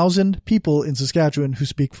 53,000 people in Saskatchewan who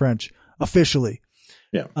speak French officially.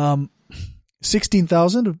 Yeah.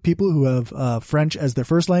 16,000 of people who have French as their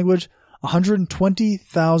first language.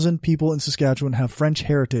 120,000 people in Saskatchewan have French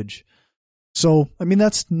heritage. So, I mean,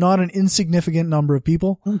 that's not an insignificant number of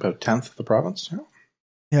people. About a tenth of the province.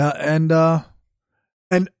 Yeah. And I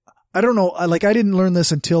don't know, I didn't learn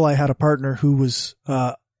this until I had a partner who was,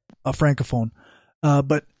 a Francophone.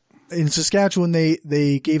 But in Saskatchewan,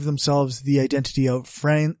 they gave themselves the identity of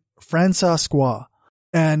Francescois.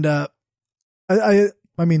 And, I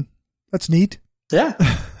mean, that's neat. Yeah.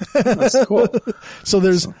 That's cool. So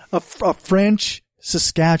there's a French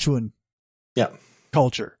Saskatchewan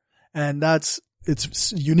culture. And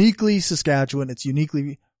it's uniquely Saskatchewan. It's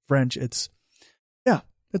uniquely French. It's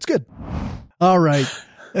good. All right.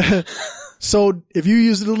 So if you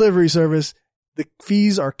use the delivery service, the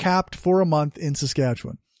fees are capped for a month in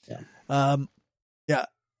Saskatchewan. Yeah.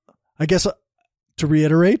 I guess to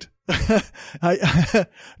reiterate,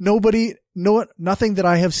 nothing that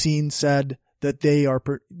I have seen said that they are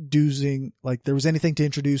producing, there was anything to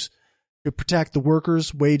introduce to protect the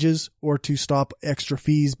workers' wages or to stop extra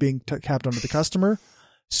fees being capped onto the customer.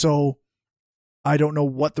 So I don't know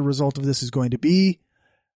what the result of this is going to be.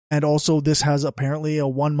 And also this has apparently a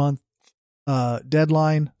 1 month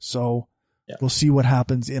deadline. So we'll see what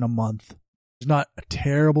happens in a month. There's not a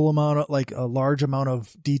terrible amount of a large amount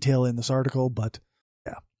of detail in this article, but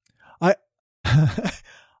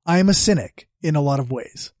I am a cynic in a lot of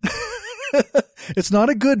ways. It's not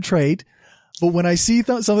a good trait. But when I see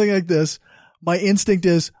something like this, my instinct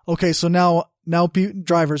is, okay, so now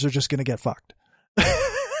drivers are just going to get fucked.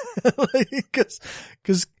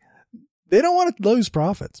 Because they don't want to lose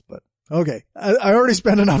profits. But okay, I already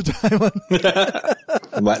spent enough time on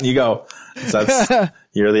I'm letting you go.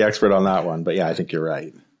 You're the expert on that one. But yeah, I think you're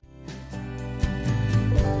right.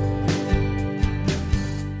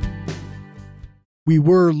 We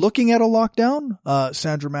were looking at a lockdown.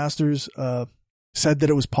 Sandra Masters said that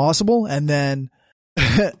it was possible, and then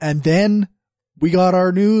we got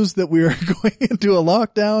our news that we were going into a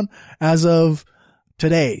lockdown as of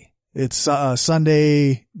today. It's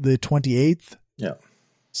Sunday the 28th. Yeah.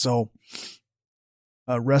 So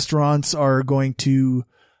restaurants are going to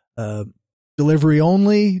delivery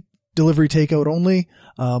takeout only.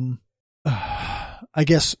 I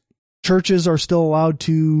guess churches are still allowed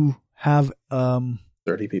to have 30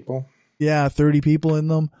 people. Yeah, 30 people in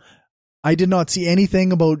them. I did not see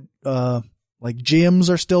anything about gyms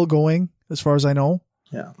are still going, as far as I know.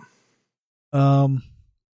 Yeah. And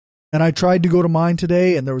I tried to go to mine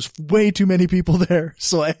today, and there was way too many people there,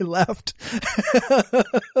 so I left.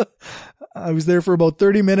 I was there for about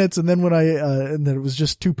 30 minutes, and then and then it was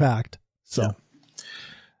just too packed. So. Yeah.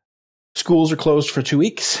 Schools are closed for 2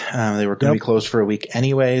 weeks. They were going to be closed for a week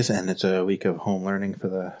anyways, and it's a week of home learning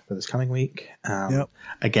for this coming week.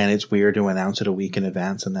 Again, it's weird to announce it a week in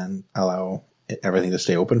advance and then allow everything to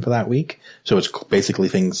stay open for that week. So it's basically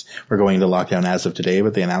things we're going into lockdown as of today,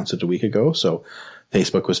 but they announced it a week ago. So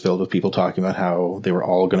Facebook was filled with people talking about how they were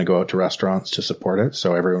all going to go out to restaurants to support it.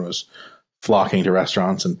 So everyone was flocking to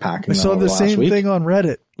restaurants and packing. I saw the same thing on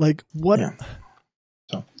Reddit. What? Yeah.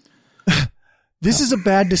 So this is a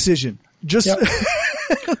bad decision. Just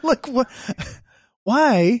what?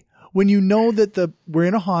 Why, when you know that we're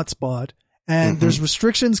in a hotspot and there's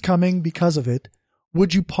restrictions coming because of it,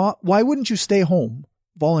 why wouldn't you stay home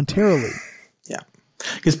voluntarily? Yeah,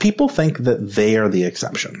 because people think that they are the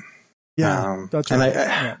exception. Yeah, that's right.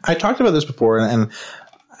 And I talked about this before, and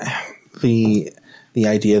the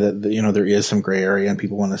idea that there is some gray area and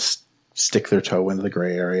people want to stick their toe into the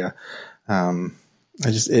gray area.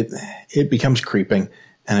 It becomes creeping.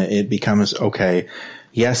 And it becomes, okay,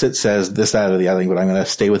 yes, it says this, that, or the other thing, but I'm going to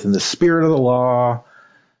stay within the spirit of the law.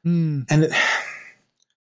 And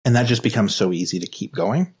that just becomes so easy to keep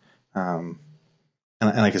going. And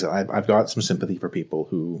like I said, I've got some sympathy for people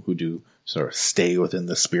who do sort of stay within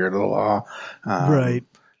the spirit of the law. Right.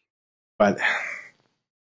 But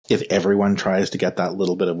if everyone tries to get that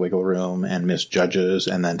little bit of wiggle room and misjudges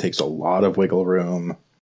and then takes a lot of wiggle room.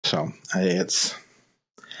 So it's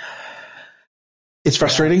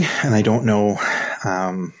frustrating, and I don't know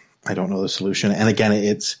the solution. And again,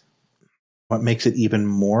 it's what makes it even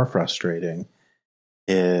more frustrating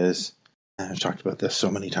is, and I've talked about this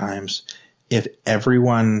so many times, if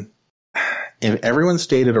everyone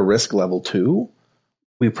stayed at a risk level 2,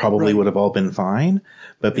 we probably would have all been fine.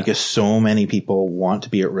 But because so many people want to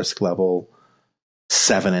be at risk level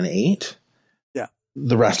 7 and 8,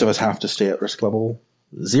 the rest of us have to stay at risk level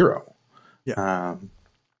 0. And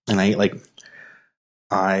I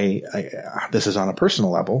this is on a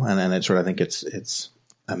personal level, and then I think it's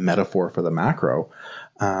a metaphor for the macro.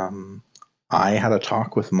 I had a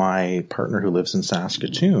talk with my partner who lives in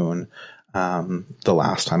Saskatoon the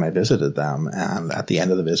last time I visited them, and at the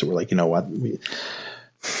end of the visit, we're like, you know what,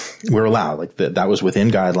 we're allowed, like that was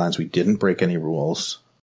within guidelines. We didn't break any rules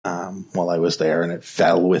while I was there, and it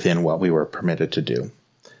fell within what we were permitted to do.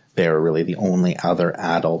 They are really the only other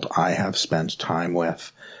adult I have spent time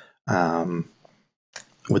with the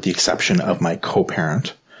exception of my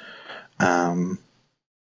co-parent,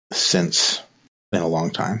 since in a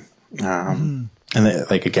long time. And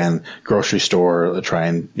again, grocery store, try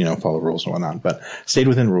and, follow rules and whatnot, but stayed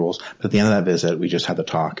within rules. But at the end of that visit, we just had the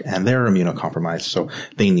talk, and they're immunocompromised, so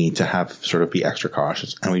they need to be extra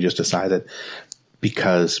cautious. And we just decided,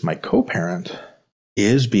 because my co-parent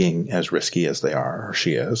is being as risky as they are, or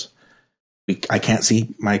she is, I can't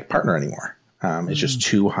see my partner anymore. It's just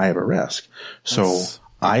too high of a risk. So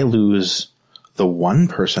I lose the one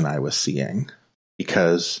person I was seeing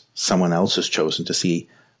because someone else has chosen to see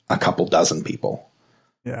a couple dozen people,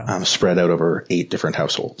 spread out over 8 different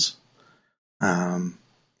households. The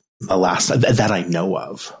last that I know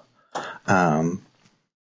of. And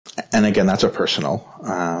again, that's a personal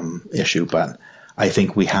issue, but I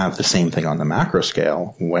think we have the same thing on the macro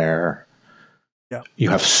scale, where you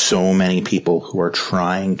have so many people who are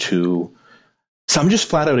trying to, some just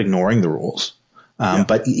flat out ignoring the rules.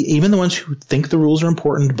 But even the ones who think the rules are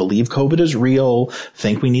important, believe COVID is real,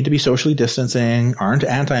 think we need to be socially distancing, aren't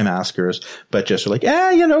anti-maskers, but just are like,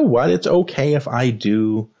 you know what? It's okay if I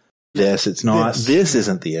do this. It's not, this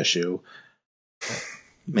isn't the issue.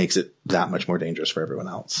 Makes it that much more dangerous for everyone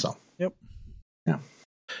else. So,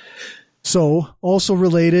 So also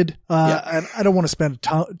related, and I don't want to spend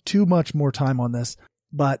too much more time on this,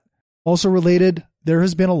 but also related, there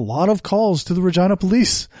has been a lot of calls to the Regina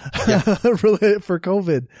police related for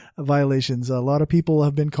COVID violations. A lot of people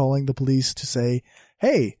have been calling the police to say,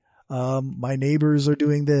 hey, my neighbors are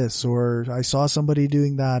doing this, or I saw somebody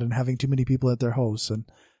doing that and having too many people at their house.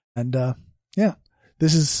 And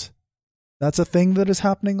that's a thing that is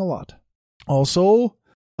happening a lot. Also,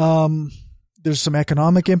 there's some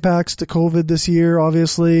economic impacts to COVID this year,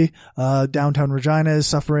 obviously. Downtown Regina is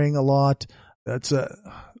suffering a lot. That's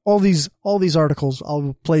all these articles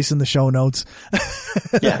I'll place in the show notes.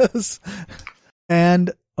 Yes.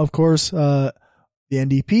 And of course, the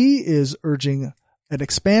NDP is urging an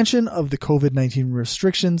expansion of the COVID-19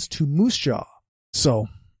 restrictions to Moose Jaw. So,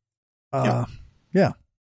 I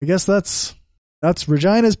guess that's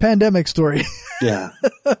Regina's pandemic story. Yeah.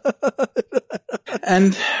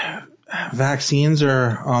 And vaccines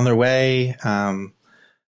are on their way.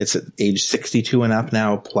 It's at age 62 and up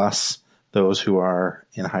now, plus those who are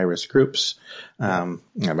in high risk groups. My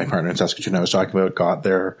partner in Saskatoon I was talking about got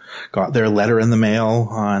their letter in the mail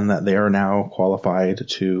on that they are now qualified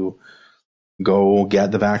to go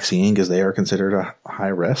get the vaccine because they are considered a high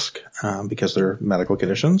risk because of their medical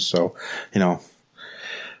conditions. So,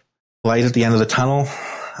 light at the end of the tunnel.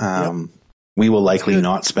 We will likely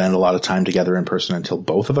not spend a lot of time together in person until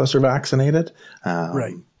both of us are vaccinated.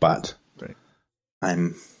 But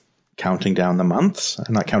I'm counting down the months.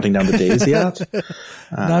 I'm not counting down the days yet.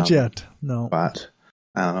 Not yet. No. But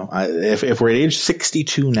I don't know. If we're at age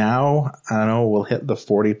 62 now, I don't know, we'll hit the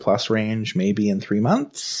 40 plus range maybe in 3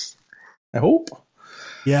 months. I hope.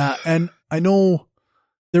 Yeah. And I know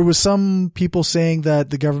there was some people saying that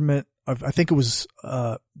the government, I think it was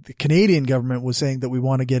the Canadian government was saying that we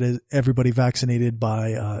want to get everybody vaccinated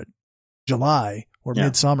by July or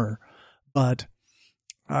midsummer, but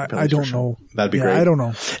I don't know. That'd be great. I don't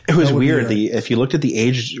know. It was weird. If you looked at the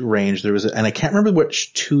age range, there was, and I can't remember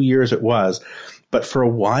which 2 years it was, but for a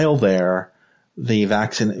while there, the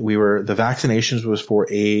vaccinations was for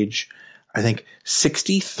age, I think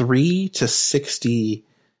 63 to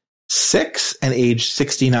 66 and age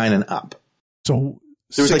 69 and up. So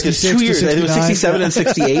there was like this 2 years, it was 67 and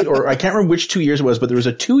 68, or I can't remember which 2 years it was, but there was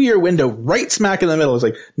a 2 year window right smack in the middle. It was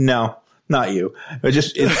like, no, not you. I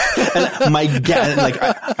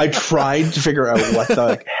tried to figure out what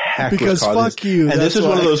the heck because was causing fuck you. And this is why.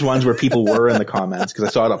 one of those ones where people were in the comments, because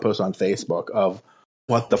I saw it up post on Facebook of,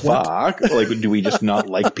 what the fuck? Like, do we just not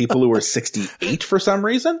like people who are 68 for some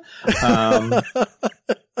reason?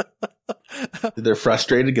 They're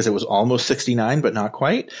frustrated because it was almost 69, but not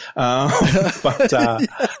quite. But Yeah,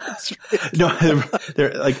 that's right. no,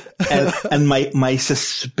 they're like, and my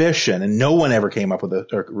suspicion, and no one ever came up with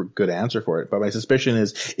a good answer for it, but my suspicion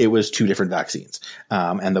is it was two different vaccines.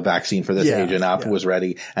 And the vaccine for this agent up was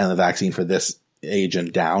ready, and the vaccine for this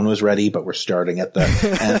agent down was ready, but we're starting at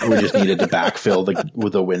and we just needed to backfill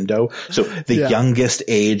the window. So the youngest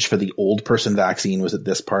age for the old person vaccine was at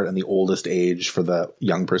this part, and the oldest age for the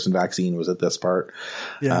young person vaccine was at this part.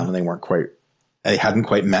 Yeah. And they hadn't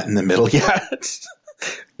quite met in the middle yet.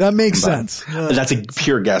 That makes sense. That's a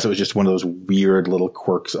pure guess. It was just one of those weird little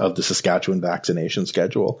quirks of the Saskatchewan vaccination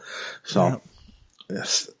schedule. So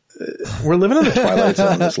yes, we're living in the twilight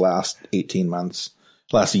zone this last 18 months.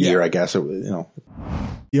 Last year, I guess. The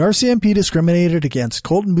RCMP discriminated against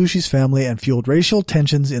Colton Boushie's family and fueled racial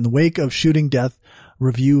tensions in the wake of shooting death.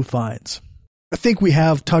 Review finds. I think we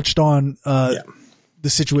have touched on the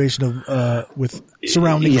situation of with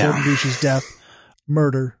surrounding Colton Boushie's death,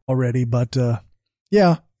 murder already, but the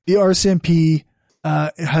RCMP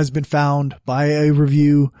has been found by a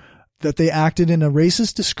review that they acted in a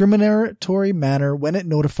racist, discriminatory manner when it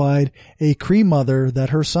notified a Cree mother that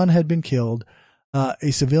her son had been killed.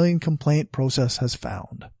 A civilian complaint process has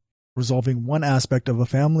found, resolving one aspect of a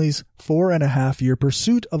family's 4.5-year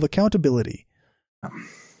pursuit of accountability.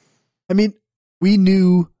 I mean, we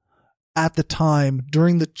knew at the time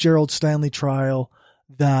during the Gerald Stanley trial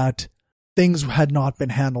that things had not been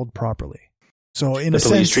handled properly. So in a sense, the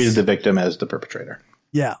police treated the victim as the perpetrator.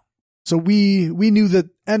 Yeah. So we knew that,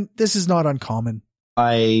 and this is not uncommon.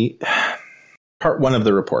 Part one of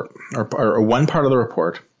the report, or one part of the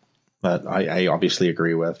report that I obviously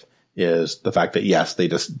agree with, is the fact that yes,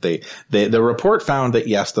 the report found that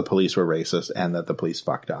yes, the police were racist and that the police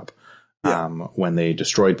fucked up. When they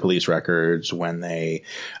destroyed police records, when they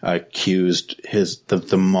accused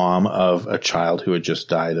the mom of a child who had just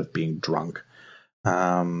died of being drunk,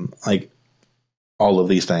 like all of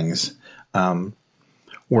these things,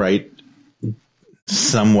 where I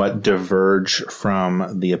somewhat diverge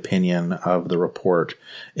from the opinion of the report,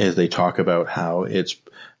 is they talk about how it's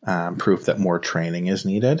proof that more training is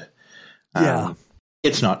needed.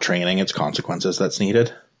 It's not training, it's consequences that's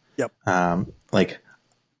needed. Yep.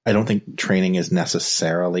 I don't think training is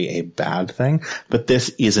necessarily a bad thing, but this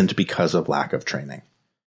isn't because of lack of training.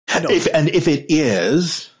 No. If it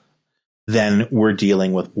is, then we're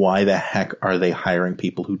dealing with why the heck are they hiring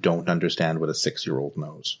people who don't understand what a 6-year-old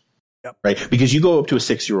knows? Yep. Right? Because you go up to a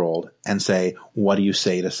 6-year-old and say, what do you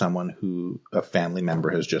say to someone who a family member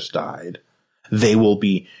has just died? They will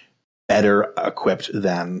be better equipped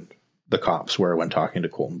than the cops were when talking to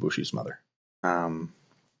Colton Boushie's mother.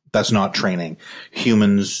 That's not training.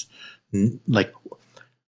 Humans, like,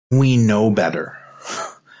 we know better.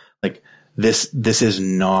 Like, this is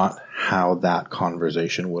not how that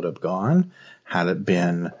conversation would have gone had it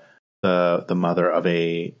been the mother of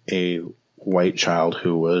a white child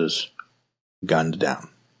who was gunned down.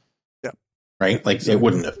 Yeah. Right? Like, exactly. It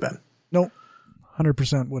wouldn't have been. Nope.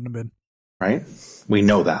 100% wouldn't have been. Right? We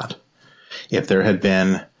know that. If there had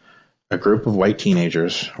been a group of white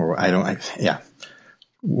teenagers,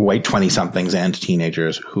 white 20-somethings and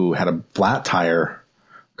teenagers who had a flat tire,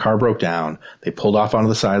 car broke down, they pulled off onto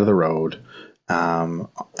the side of the road,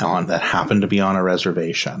 that happened to be on a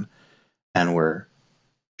reservation, and were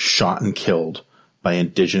shot and killed by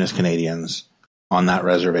Indigenous Canadians on that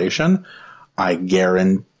reservation, I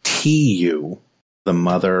guarantee you the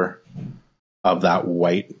mother of that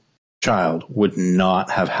white child would not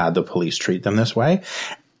have had the police treat them this way.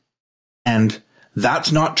 And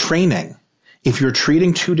that's not training. If you're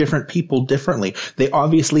treating two different people differently, they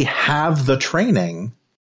obviously have the training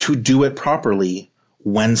to do it properly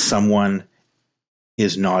when someone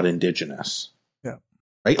is not Indigenous. Yeah.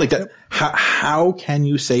 Right? Like that. Yep. How can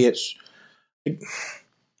you say it's,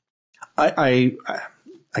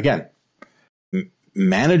 again,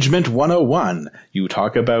 management 101, you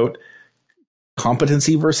talk about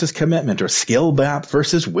competency versus commitment, or skill gap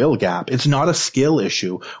versus will gap. It's not a skill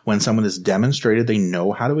issue when someone has demonstrated they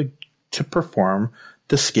know how to perform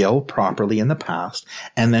the skill properly in the past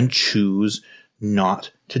and then choose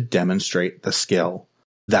not to demonstrate the skill.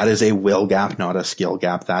 That is a will gap, not a skill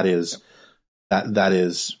gap. That is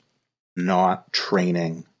not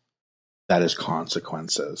training. That is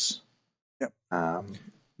consequences. Yep.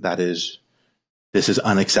 This is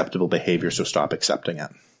unacceptable behavior, so stop accepting it.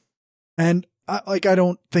 And I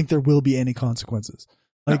don't think there will be any consequences.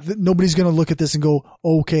 Like nobody's going to look at this and go,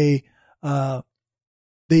 okay,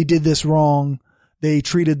 they did this wrong. They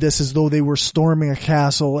treated this as though they were storming a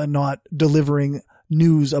castle and not delivering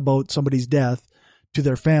news about somebody's death to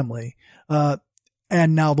their family.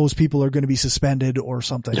 And now those people are going to be suspended or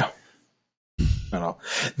something. Yeah. No.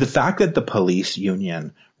 The fact that the police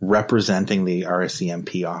union representing the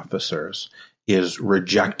RCMP officers is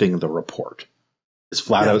rejecting the report, is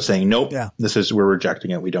flat out saying, nope, we're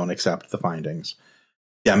rejecting it. We don't accept the findings,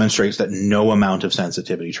 demonstrates that no amount of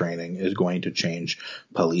sensitivity training is going to change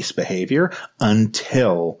police behavior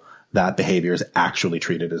until that behavior is actually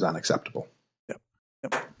treated as unacceptable. Yep.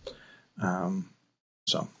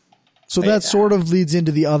 So that sort of leads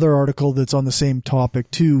into the other article that's on the same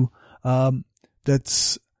topic too.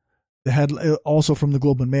 That's also from the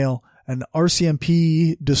Globe and Mail. And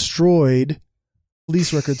RCMP destroyed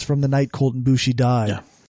police records from the night Colten Boushie died.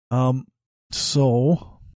 Yeah.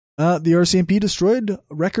 The RCMP destroyed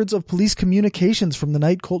records of police communications from the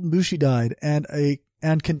night Colten Boushie died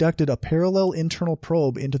and conducted a parallel internal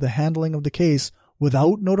probe into the handling of the case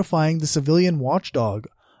without notifying the civilian watchdog,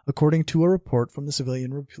 according to a report from the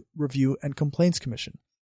Civilian Review and Complaints Commission.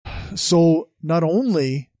 So not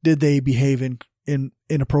only did they behave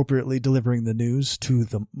inappropriately delivering the news to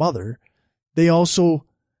the mother, they also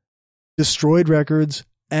destroyed records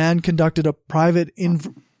and conducted a private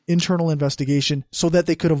internal investigation so that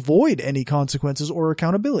they could avoid any consequences or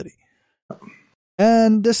accountability.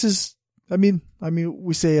 And this is, I mean,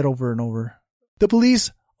 we say it over and over. The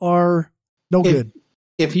police are no good.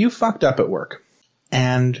 If you fucked up at work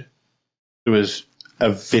and there was a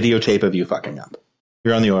videotape of you fucking up,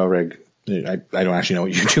 you're on the oil rig. I don't actually know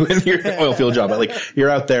what you do in your oil field job, but like you're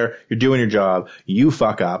out there, you're doing your job, you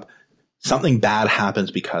fuck up, something bad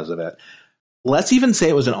happens because of it. Let's even say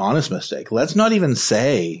it was an honest mistake. Let's not even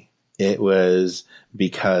say it was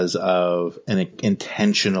because of an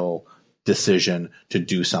intentional decision to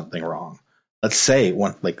do something wrong. Let's say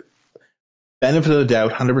benefit of the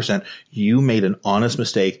doubt, 100%, you made an honest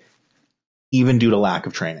mistake, even due to lack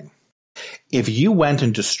of training. If you went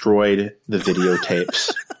and destroyed the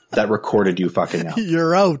videotapes that recorded you fucking up,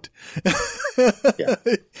 you're out. Yeah.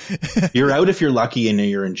 You're out if you're lucky, and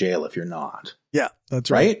you're in jail if you're not. Yeah,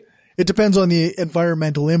 that's right. It depends on the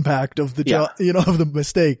environmental impact of the of the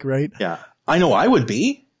mistake, right? Yeah. I know I would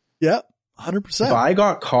be. Yeah, 100%. If I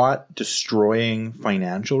got caught destroying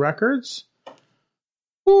financial records,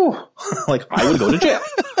 I would go to jail.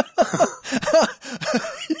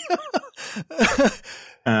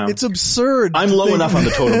 It's absurd. I'm low enough on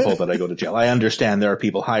the totem pole that I go to jail. I understand there are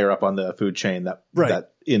people higher up on the food chain that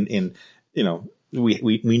we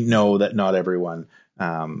know that not everyone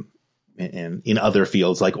in other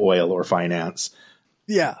fields like oil or finance.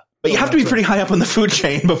 Yeah. But you have to be pretty high up on the food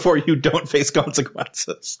chain before you don't face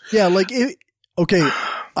consequences. Yeah,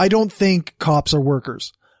 I don't think cops are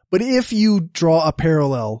workers. But if you draw a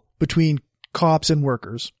parallel between cops and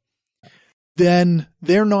workers, then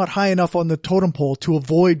they're not high enough on the totem pole to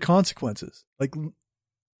avoid consequences.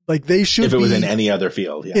 Like they should be. If it was in any other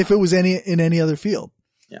field, yeah. If it was in any other field.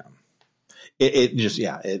 Yeah.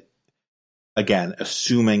 Again,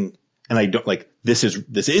 assuming, and I don't this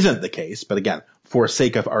isn't the case, but again, for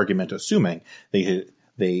sake of argument, assuming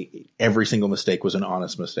every single mistake was an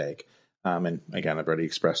honest mistake. And again, I've already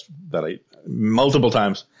expressed that multiple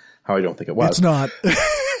times how I don't think it was. It's not.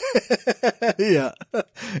 Yeah.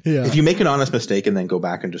 If you make an honest mistake and then go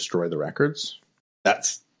back and destroy the records,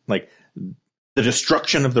 that's the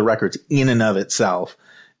destruction of the records in and of itself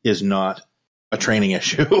is not a training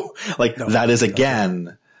issue. That is,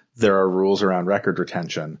 again, there are rules around record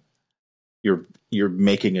retention. You're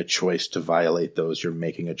making a choice to violate those. You're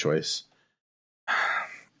making a choice.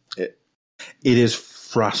 It is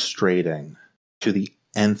frustrating to the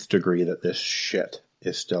nth degree that this shit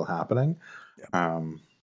is still happening. Yeah.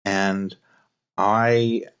 And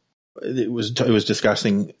it was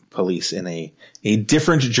discussing police in a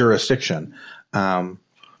different jurisdiction. But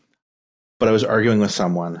I was arguing with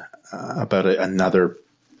someone about another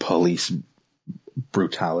police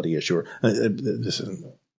brutality issue. This isn't,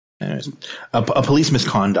 anyways, a police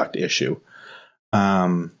misconduct issue.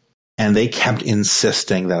 And they kept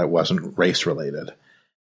insisting that it wasn't race related.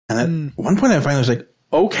 And at one point I finally was like,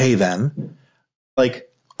 okay, then,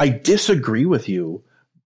 I disagree with you,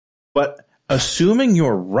 but assuming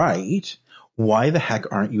you're right, why the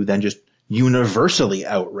heck aren't you then just universally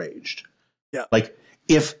outraged? Yeah.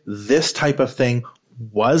 If this type of thing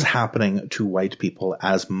was happening to white people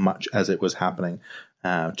as much as it was happening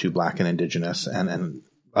to Black and Indigenous and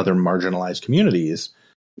other marginalized communities,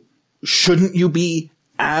 shouldn't you be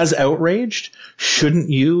as outraged? Shouldn't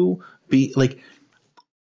you be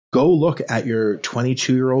Go look at your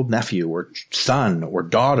 22-year-old nephew or son or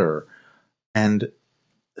daughter and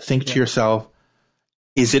think to yourself,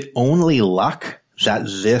 is it only luck that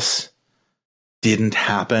this didn't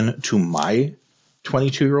happen to my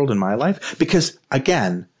 22-year-old in my life? Because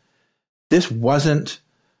again, this wasn't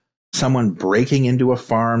someone breaking into a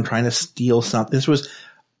farm trying to steal something. This was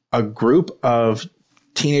a group of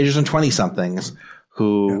teenagers and 20-somethings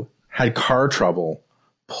who had car trouble,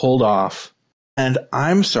 pulled off. And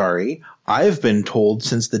I'm sorry, I've been told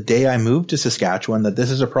since the day I moved to Saskatchewan that this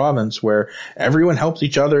is a province where everyone helps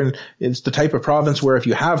each other. And it's the type of province where if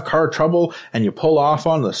you have car trouble and you pull off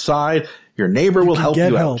on the side, your neighbor will help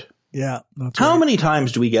you out. Yeah. How many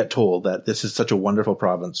times do we get told that this is such a wonderful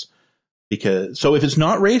province? Because, so if it's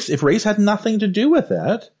not race, if race had nothing to do with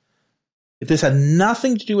it, if this had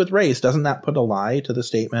nothing to do with race, doesn't that put a lie to the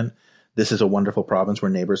statement, this is a wonderful province where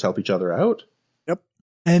neighbors help each other out? Yep.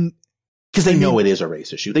 And because they know it is a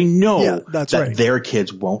race issue. They know that right. Their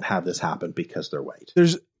kids won't have this happen because they're white.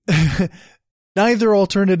 There's neither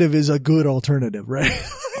alternative is a good alternative, right?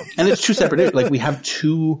 And it's two separate, like we have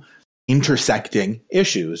two intersecting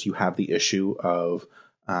issues. You have the issue of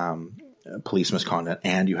police misconduct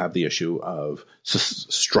and you have the issue of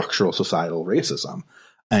structural societal racism.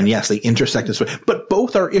 And yes, they intersect this way, but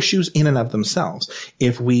both are issues in and of themselves.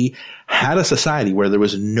 If we had a society where there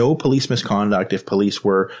was no police misconduct, if police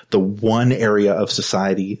were the one area of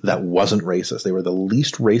society that wasn't racist, they were the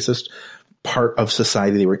least racist part of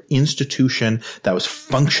society, they were an institution that was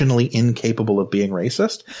functionally incapable of being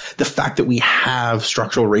racist, the fact that we have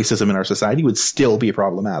structural racism in our society would still be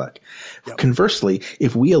problematic. Yep. Conversely,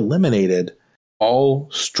 if we eliminated all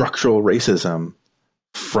structural racism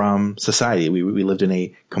from society, we lived in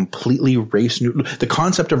a completely race neutral, the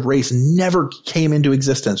concept of race never came into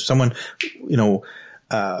existence. Someone,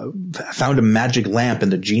 found a magic lamp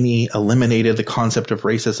and the genie eliminated the concept of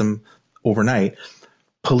racism overnight.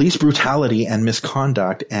 Police brutality and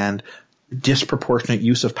misconduct and disproportionate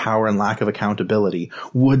use of power and lack of accountability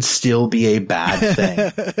would still be a bad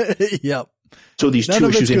thing. Yep. So these two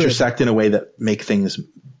issues intersect in a way that make things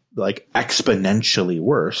like exponentially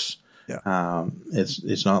worse. Yeah.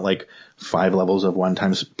 It's not like 5 levels of 1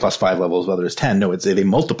 times plus 5 levels of other is 10. No, they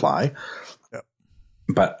multiply. Yep.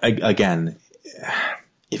 But again,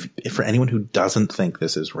 if for anyone who doesn't think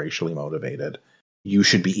this is racially motivated, you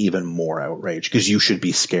should be even more outraged because you should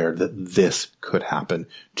be scared that this could happen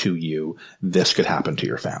to you. This could happen to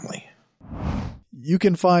your family. You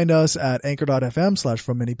can find us at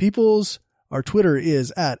anchor.fm/FromManyPeoples. Our Twitter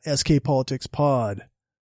is at SKPoliticsPod.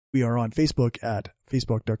 We are on Facebook at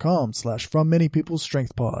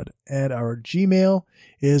facebook.com/FromManyPeoplesStrengthPod. And our Gmail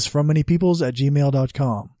is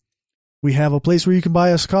FromManyPeoples@gmail.com. We have a place where you can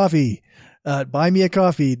buy us coffee at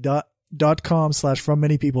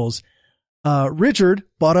buymeacoffee.com/FromManyPeoples. Richard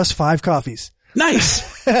bought us 5 coffees.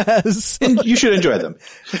 Nice. Yes. And you should enjoy them.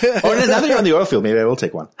 Or now that you're on the oil field, maybe I will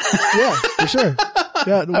take one. Yeah, for sure.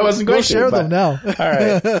 Yeah, I wasn't going to share them now. All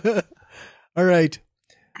right. All right.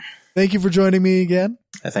 Thank you for joining me again.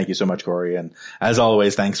 Thank you so much, Corey. And as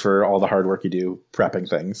always, thanks for all the hard work you do prepping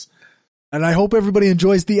things. And I hope everybody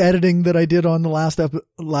enjoys the editing that I did on the last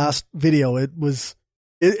video.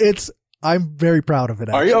 I'm very proud of it.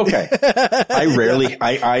 Actually. Are you okay?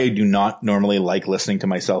 I do not normally like listening to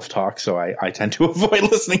myself talk, so I tend to avoid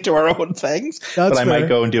listening to our own things. But I might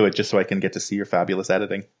go and do it just so I can get to see your fabulous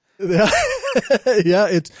editing.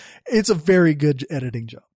 Yeah, it's a very good editing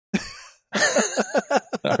job.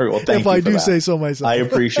 All right, well, thank if you I for do that. say so myself. I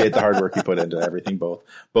appreciate the hard work you put into everything,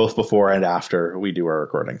 both before and after we do our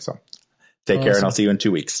recording. So take care, and I'll see you in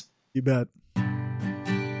 2 weeks. You bet.